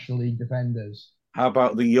clogging National League defenders. How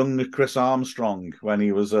about the young Chris Armstrong when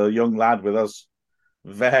he was a young lad with us?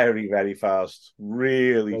 Very, very fast.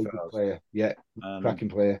 Really Very fast. good player. Yeah, cracking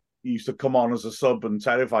player. He used to come on as a sub and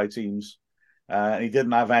terrify teams. And he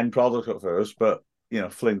didn't have end product at first, but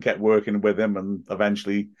Flynn kept working with him, and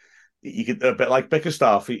eventually, you could a bit like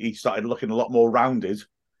Bickerstaff. He started looking a lot more rounded,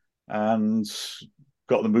 and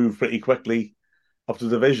got the move pretty quickly up to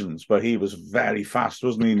divisions. But he was very fast,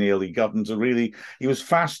 wasn't he, Neil? He was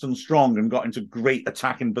fast and strong and got into great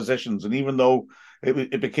attacking positions. And even though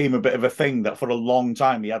it became a bit of a thing that for a long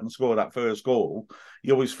time he hadn't scored that first goal,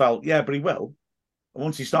 you always felt, yeah, but he will. And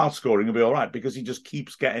once he starts scoring, he'll be all right, because he just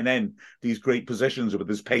keeps getting in these great positions with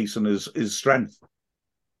his pace and his strength.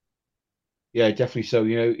 Yeah, definitely so.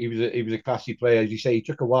 He was a classy player. As you say, he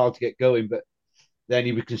took a while to get going, but then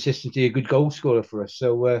he was consistently a good goal scorer for us.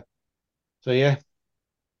 So yeah.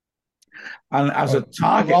 And as a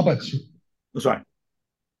target,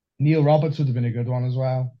 Neil Roberts would have been a good one as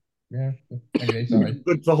well. Yeah, anyway, sorry.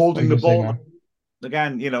 Good for holding the ball.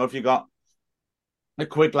 Again, if you got a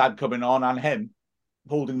quick lad coming on and him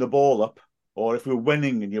holding the ball up, or if we're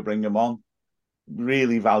winning and you bring him on,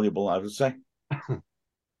 really valuable, I would say.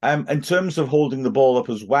 In terms of holding the ball up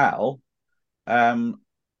as well,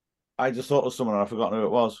 I just thought of someone, I've forgotten who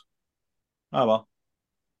it was. Oh well.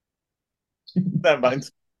 Never mind.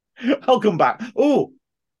 I'll come back. Oh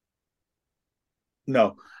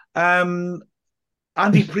no.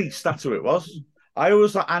 Andy Priest, that's who it was. I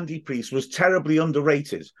always thought Andy Priest was terribly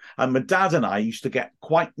underrated. And my dad and I used to get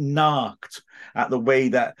quite narked at the way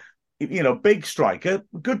that, big striker,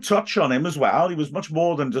 good touch on him as well. He was much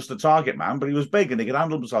more than just a target man, but he was big and he could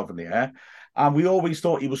handle himself in the air. And we always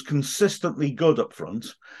thought he was consistently good up front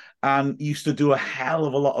and used to do a hell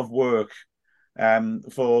of a lot of work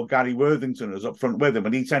for Gary Worthington was up front with him.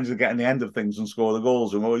 And he tended to get in the end of things and score the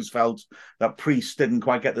goals. And we always felt that Priest didn't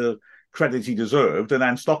quite get the credit he deserved. And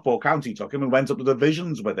then Stockport County took him and went up to the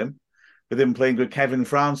divisions with him playing with Kevin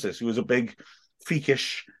Francis, who was a big,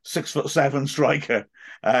 freakish 6'7" striker.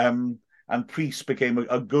 And Priest became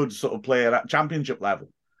a good sort of player at championship level.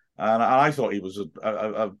 And I thought he was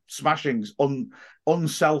a smashing,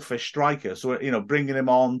 unselfish striker. So, bringing him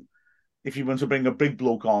on, if you want to bring a big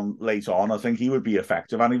bloke on late on, I think he would be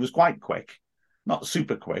effective. And he was quite quick. Not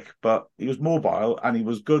super quick, but he was mobile and he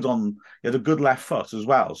was good he had a good left foot as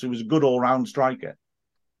well. So he was a good all-round striker.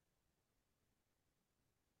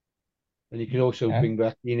 And you can also bring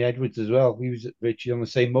back Ian Edwards as well. He was virtually on the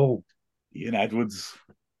same mould. Ian Edwards,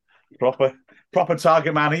 proper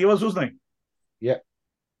target man he was, wasn't he? Yeah.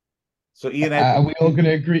 So Ian Edwards. Are we all going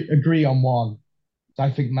to agree on one? I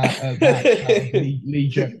think Lee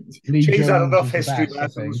Jay's had enough history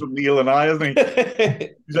lessons from Neil and I, hasn't he?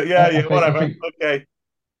 He's like, yeah, whatever. Okay.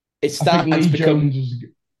 It's starting to become Jones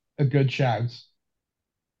a good shout.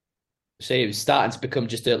 So it was starting to become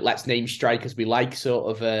just a let's name strikers we like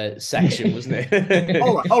sort of a section, wasn't it?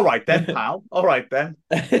 all right then, pal. All right then.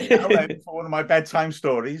 For one of my bedtime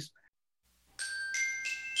stories.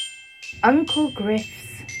 Uncle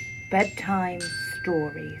Griff's bedtime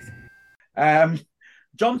stories.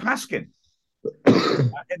 John Paskin,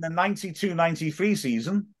 in the 92-93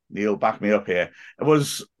 season, Neil, back me up here, it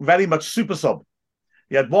was very much super sub.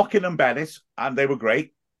 You had Watkin and Bennett, and they were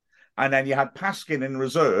great. And then you had Paskin in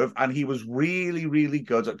reserve, and he was really, really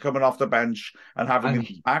good at coming off the bench and having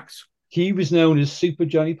impacts. He was known as Super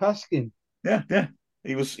Johnny Paskin. Yeah.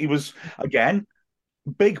 He was again,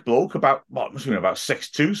 big bloke, must have been about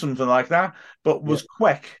 6'2", something like that, but was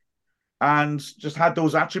quick and just had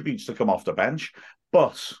those attributes to come off the bench.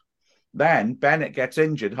 But then Bennett gets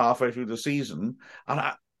injured halfway through the season, and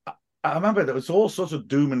I remember there was all sorts of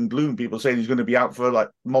doom and gloom, people saying he's going to be out for like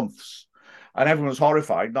months. And everyone was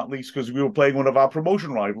horrified, not least because we were playing one of our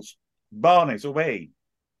promotion rivals, Barnet, away.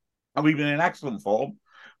 And we've been in excellent form.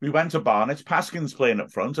 We went to Barnet, Paskin's playing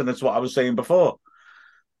up front, and it's what I was saying before.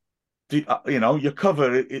 You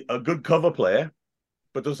cover a good cover player,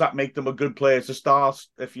 but does that make them a good player to start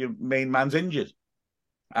if your main man's injured?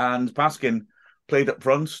 And Paskin played up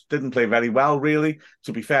front, didn't play very well, really.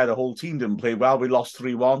 To be fair, the whole team didn't play well. We lost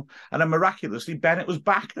 3-1. And then miraculously, Bennett was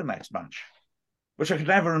back the next match, which I could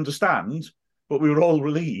never understand, but we were all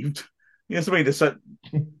relieved. You know what I mean? It's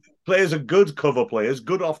players are good cover players,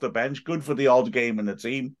 good off the bench, good for the odd game in the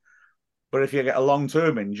team. But if you get a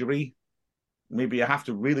long-term injury, maybe you have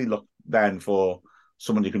to really look then for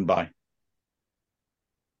someone you can buy.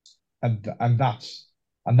 And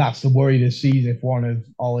that's the worry this season. If one of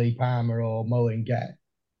Ollie Palmer or Mullin get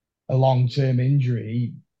a long-term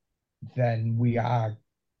injury, then we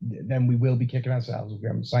will be kicking ourselves if we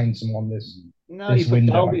haven't signed someone this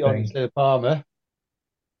window. Dalby on instead of Palmer.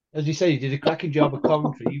 As you say, he did a cracking job of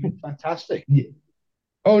commentary. He was fantastic. Yeah.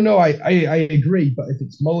 Oh no, I agree. But if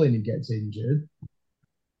it's Mullin who gets injured,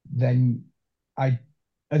 then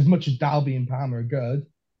as much as Dalby and Palmer are good,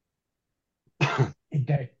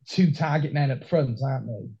 they're two target men up front, aren't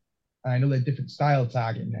they? I know they're different style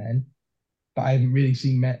target men, but I haven't really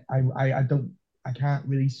seen I can't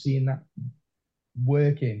really see that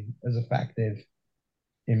working as effective,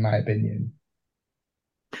 in my opinion.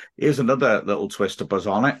 Here's another little twist to buzz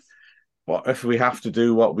on it. What if we have to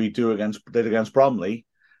do what we did against Bromley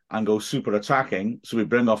and go super attacking? So we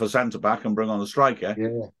bring off a centre back and bring on a striker,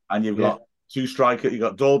 and you've got two strikers. You've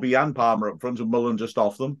got Dolby and Palmer up front, and Mullen just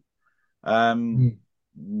off them.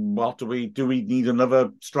 What do we need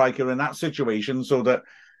another striker in that situation so that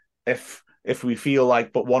if we feel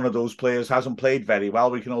like but one of those players hasn't played very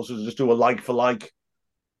well, we can also just do a like for like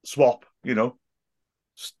swap,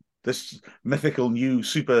 this mythical new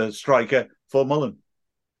super striker for Mullen.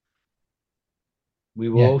 We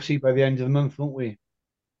will all see by the end of the month, won't we?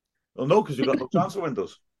 Well, no, because we've got no transfer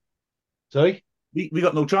windows. Sorry? We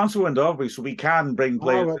got no transfer window, have we? So we can bring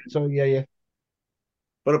players. Right. So, yeah.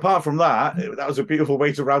 But apart from that, that was a beautiful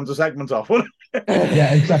way to round the segment off, wasn't it?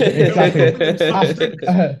 Yeah, exactly.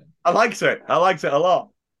 I liked it. I liked it a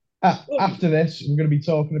lot. After this, we're going to be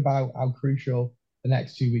talking about how crucial the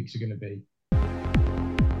next 2 weeks are going to be.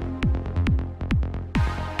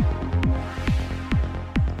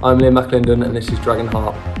 I'm Liam McLinden and this is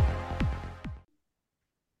Dragonheart.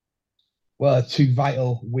 Well, 2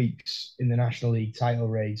 vital weeks in the National League title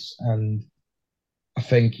race, and I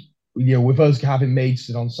think with us having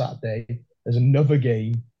Maidstone on Saturday, there's another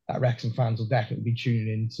game that Wrexham fans will definitely be tuning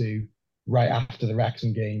into right after the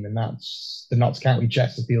Wrexham game, and that's the Notts County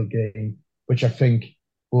Chesterfield game, which I think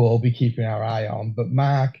we'll all be keeping our eye on. But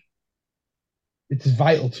Mark, it's a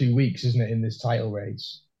vital 2 weeks, isn't it, in this title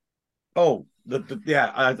race? Oh, I think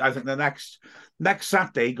the next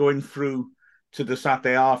Saturday going through to the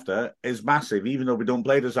Saturday after is massive, even though we don't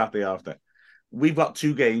play the Saturday after. We've got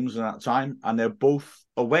 2 games in that time, and they're both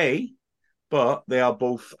away, but they are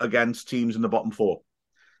both against teams in the bottom 4.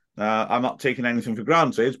 I'm not taking anything for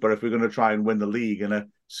granted, but if we're going to try and win the league in a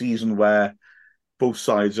season where both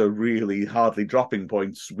sides are really hardly dropping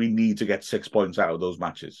points, we need to get 6 points out of those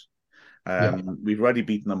matches. We've already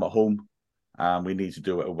beaten them at home, and we need to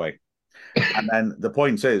do it away. And then the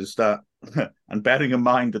point is that, and bearing in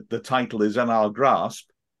mind that the title is in our grasp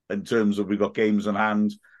in terms of we've got games in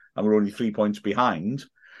hand and we're only 3 points behind,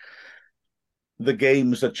 the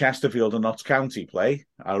games that Chesterfield and Notts County play,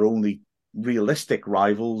 our only realistic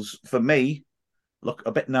rivals, for me, look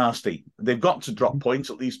a bit nasty. They've got to drop points,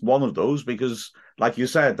 at least one of those, because, like you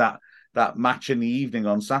said, that match in the evening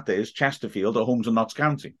on Saturday is Chesterfield at home to Notts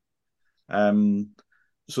County.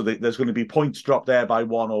 So there's going to be points dropped there by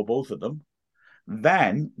one or both of them.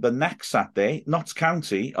 Then the next Saturday, Notts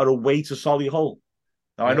County are away to Solihull.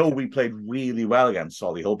 Now, I know we played really well against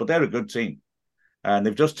Solihull, but they're a good team. And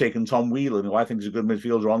they've just taken Tom Whelan, who I think is a good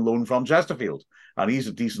midfielder, on loan from Chesterfield. And he's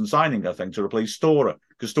a decent signing, I think, to replace Storer.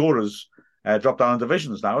 Because Storer's dropped down in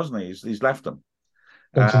divisions now, hasn't he? He's left them.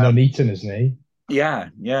 Gone to Nuneaton, isn't he? Yeah.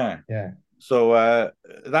 So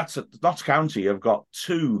that's Notts County have got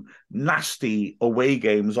 2 nasty away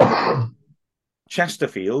games on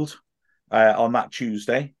Chesterfield on that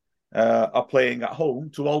Tuesday. Are playing at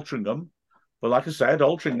home to Altrincham, but like I said,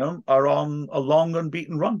 Altrincham are on a long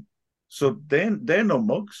unbeaten run, so they're no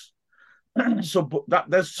mugs. So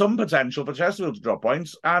there's some potential for Chesterfield to drop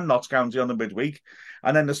points and Notts County on the midweek,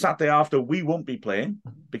 and then the Saturday after we won't be playing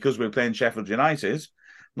because we're playing Sheffield United.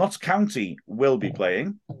 Notts County will be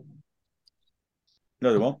playing.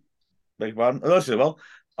 No, they won't. Beg your pardon. Unless they will.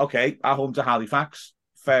 Okay, at home to Halifax.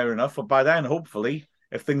 Fair enough. But by then, hopefully,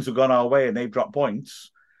 if things have gone our way and they've dropped points,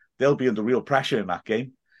 they'll be under real pressure in that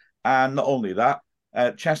game. And not only that,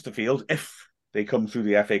 Chesterfield, if they come through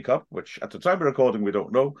the FA Cup, which at the time of recording we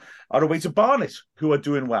don't know, are away to Barnet, who are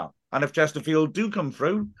doing well. And if Chesterfield do come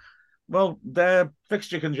through, well, their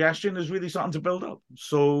fixture congestion is really starting to build up.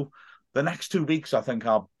 So the next 2 weeks, I think,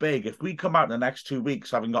 are big. If we come out in the next 2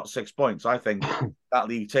 weeks having got 6 points, I think that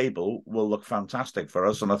league table will look fantastic for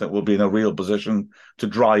us. And I think we'll be in a real position to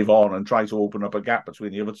drive on and try to open up a gap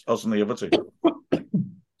between us and the other 2.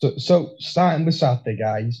 So starting with Saturday,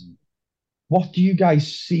 guys, what do you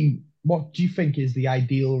guys see? What do you think is the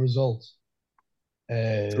ideal result?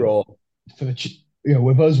 Draw. For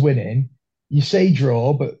with us winning, you say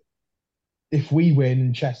draw, but if we win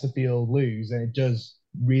and Chesterfield lose, then it does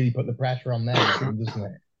really put the pressure on them, doesn't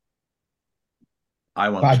it?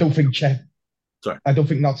 I don't think I don't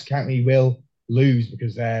think Notts County will lose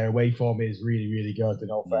because their away form is really, really good in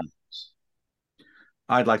all fairness.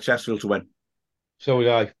 I'd like Chesterfield to win. So would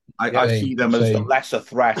I. I see them as the lesser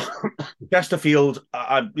threat. Chesterfield,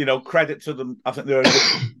 credit to them. I think they're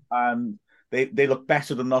and they look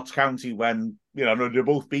better than Notts County when, they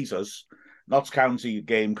both beat us. Notts County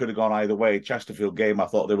game could have gone either way. Chesterfield game, I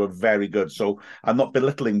thought they were very good. So I'm not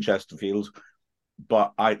belittling Chesterfield,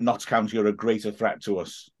 but Notts County are a greater threat to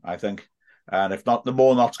us, I think. And if not, the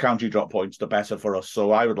more Notts County drop points, the better for us.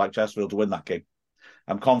 So I would like Chesterfield to win that game.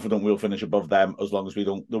 I'm confident we'll finish above them as long as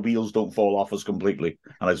the wheels don't fall off us completely.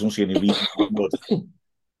 And I don't see any reason we would.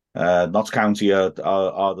 Notts County are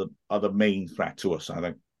the main threat to us, I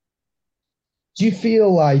think. Do you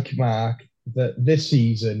feel like, Mark, that this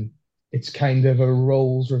season it's kind of a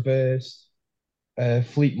roles reversed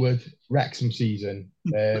Fleetwood Wrexham season,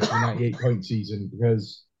 the 98-point season?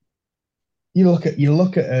 Because you look at if you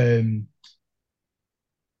look at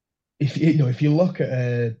if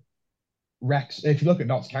you look at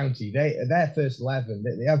Notts County, their first 11,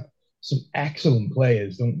 they have some excellent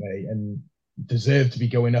players, don't they? And deserve to be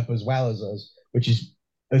going up as well as us, which is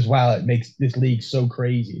as well, it makes this league so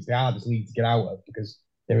crazy. It's the hardest league to get out of because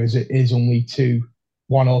there is only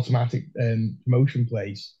one automatic promotion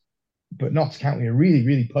place. But Notts County are really,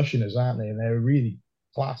 really pushing us, aren't they? And they're a really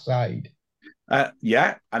class side.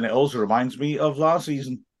 Yeah, and it also reminds me of last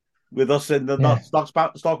season with us in the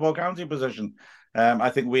Stockport County position. I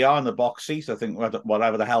think we are in the box seat. I think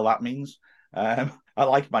whatever the hell that means. I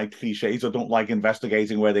like my cliches. I don't like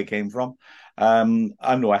investigating where they came from. I'm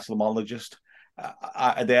no etymologist. We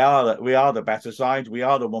are the better side. We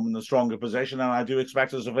are the one in the stronger position, and I do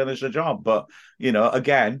expect us to finish the job. But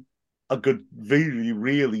again, a good, really,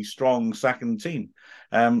 really strong second team.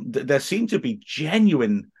 There seem to be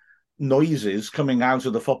genuine noises coming out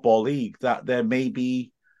of the Football League that there may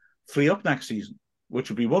be 3 up next season, which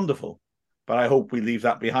would be wonderful. But I hope we leave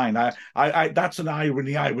that behind. I that's an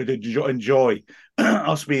irony I would enjoy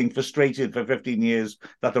us being frustrated for 15 years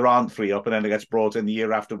that there aren't 3 up, and then it gets brought in the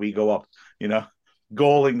year after we go up.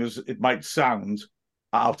 Galling as it might sound,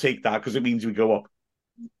 I'll take that because it means we go up.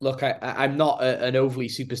 Look, I'm not an overly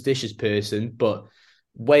superstitious person, but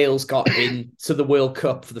Wales got into the World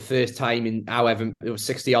Cup for the first time in however it was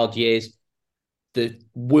 60 odd years. The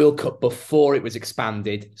World Cup before it was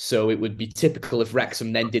expanded, so it would be typical if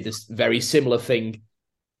Wrexham then did this very similar thing.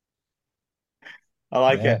 I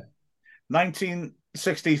like it.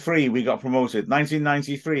 1963, we got promoted.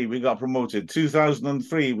 1993, we got promoted.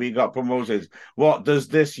 2003, we got promoted. What does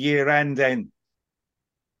this year end in?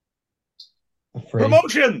 A 3.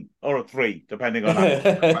 Promotion! Or a 3, depending on how.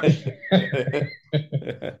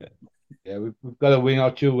 Yeah, we've got to win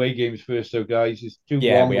our 2 away games first, though, guys. It's 2-1.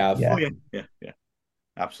 Yeah, we have. Yeah. Oh, yeah.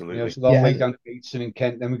 Absolutely. It's a long way down to Gateshead in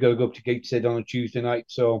Kent. Then we got to go up to Gateshead on a Tuesday night.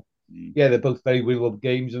 So, yeah, they're both very winnable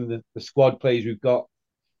games. And the squad players we've got,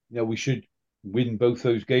 we should win both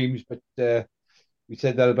those games. But we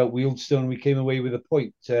said that about Wealdstone. We came away with a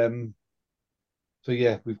point. So,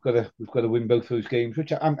 yeah, we've got to win both those games,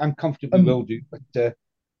 which I'm confident we will do. But,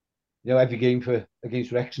 every game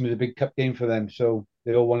against Wrexham is a big cup game for them. So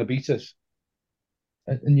they all want to beat us.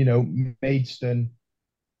 And Maidstone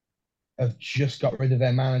have just got rid of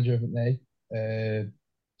their manager, haven't they?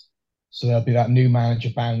 So there'll be that new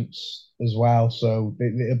manager bounce as well. So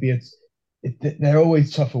it'll be they're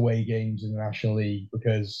always tough away games in the National League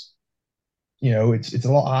because it's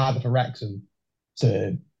a lot harder for Wrexham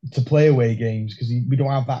to play away games because we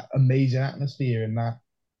don't have that amazing atmosphere and that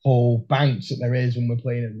whole bounce that there is when we're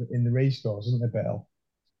playing in the racecourse, isn't there, Bill?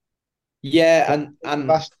 Yeah,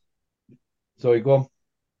 and sorry, go on.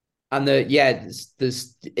 And the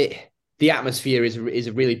atmosphere is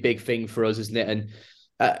a really big thing for us, isn't it? And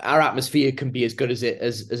our atmosphere can be as good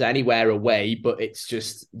as anywhere away, but it's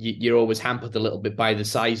just you're always hampered a little bit by the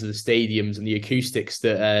size of the stadiums and the acoustics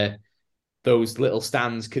that those little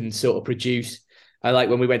stands can sort of produce. And like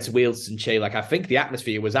when we went to Wealdstone, Che, I think the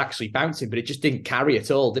atmosphere was actually bouncing, but it just didn't carry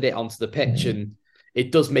at all, did it, onto the pitch? And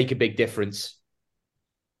it does make a big difference.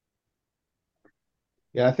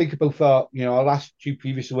 Yeah, I think both our last 2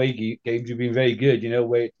 previous away games have been very good.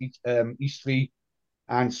 Where Eastleigh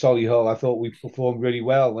and Solihull, I thought we performed really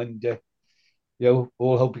well, and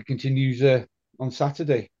all hope it continues on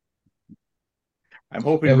Saturday. I'm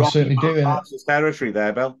hoping we're certainly doing his territory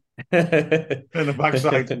there, Bill. In the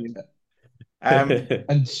backside. And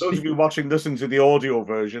those of you listening to the audio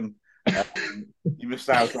version, you missed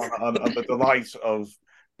out on the delight of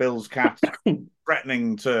Bill's cat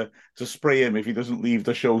threatening to spray him if he doesn't leave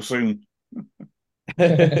the show soon.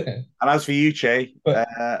 And as for you, Che,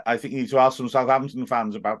 I think you need to ask some Southampton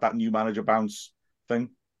fans about that new manager bounce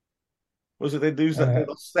thing. Was it they lose that they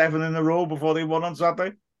lost 7 in a row before they won on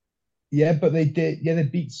Saturday? Yeah, but they did. Yeah, they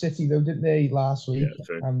beat City though, didn't they, last week?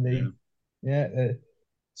 No,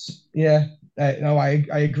 I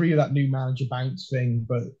agree with that new manager bounce thing,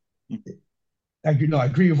 but I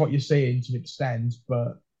agree with what you're saying to an extent,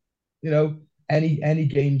 but any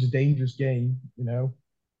game's a dangerous game.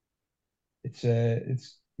 It's going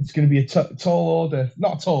to be a tall order,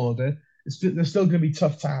 not a tall order. There's still going to be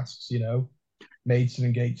tough tasks. Maidstone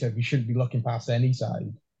and Gateshead. We shouldn't be looking past any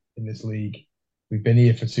side in this league. We've been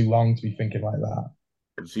here for too long to be thinking like that.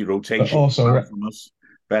 You can see rotation also from us,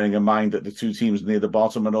 bearing in mind that the two teams near the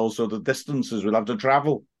bottom and also the distances we'll have to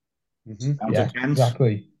travel. Down to Kent,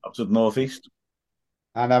 exactly. Up to the northeast.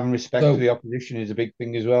 And having respect for the opposition is a big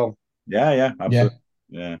thing as well. Yeah, absolutely.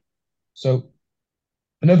 Yeah. So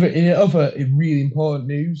in other really important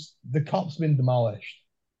news, the Kop's been demolished.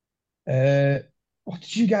 What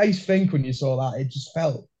did you guys think when you saw that? It just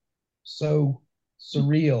felt so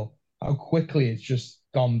surreal how quickly it's just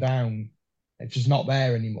gone down. It's just not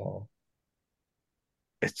there anymore.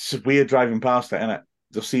 It's weird driving past it, isn't it?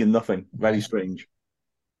 Just seeing nothing. Very strange.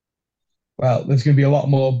 Well, there's going to be a lot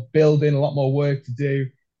more building, a lot more work to do,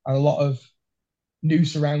 and a lot of new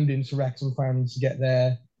surroundings for Wrexham fans to get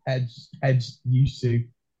their heads used to.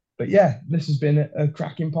 But yeah, this has been a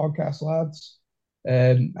cracking podcast, lads.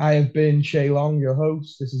 I have been Shay Long, your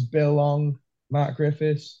host. This is Bill Long, Mark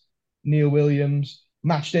Griffiths, Neil Williams,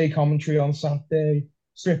 match day commentary on Saturday,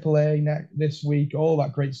 Triple A this week, all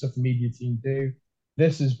that great stuff the media team do.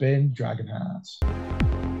 This has been Dragon Hearts.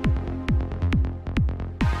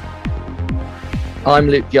 I'm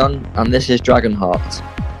Luke Young, and this is Dragon Hearts.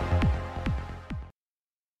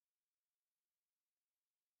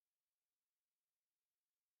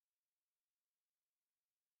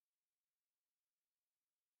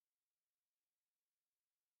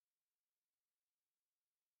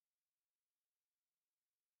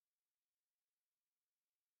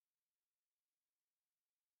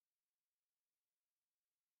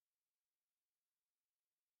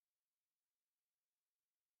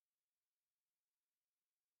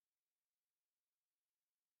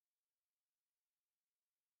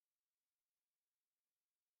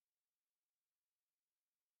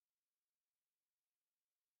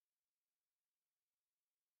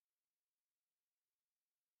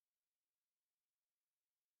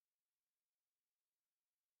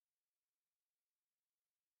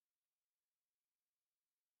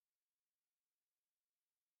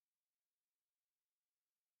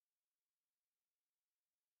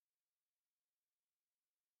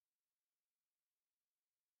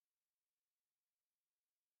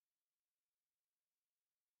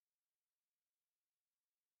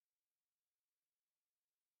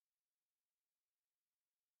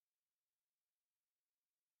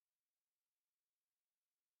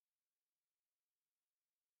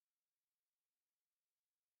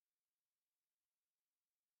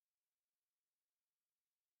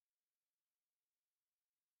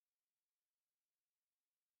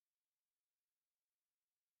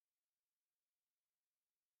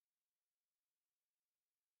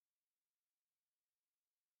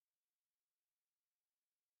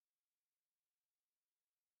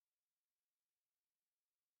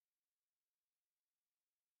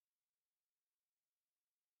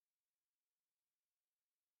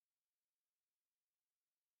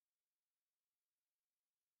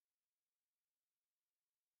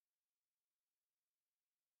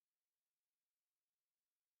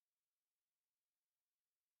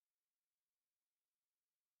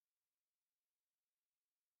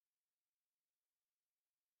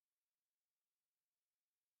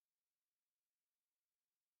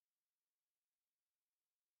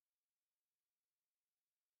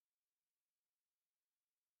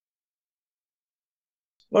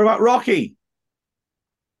 What about Rocky?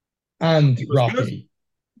 And Rocky.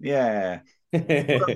 Yeah.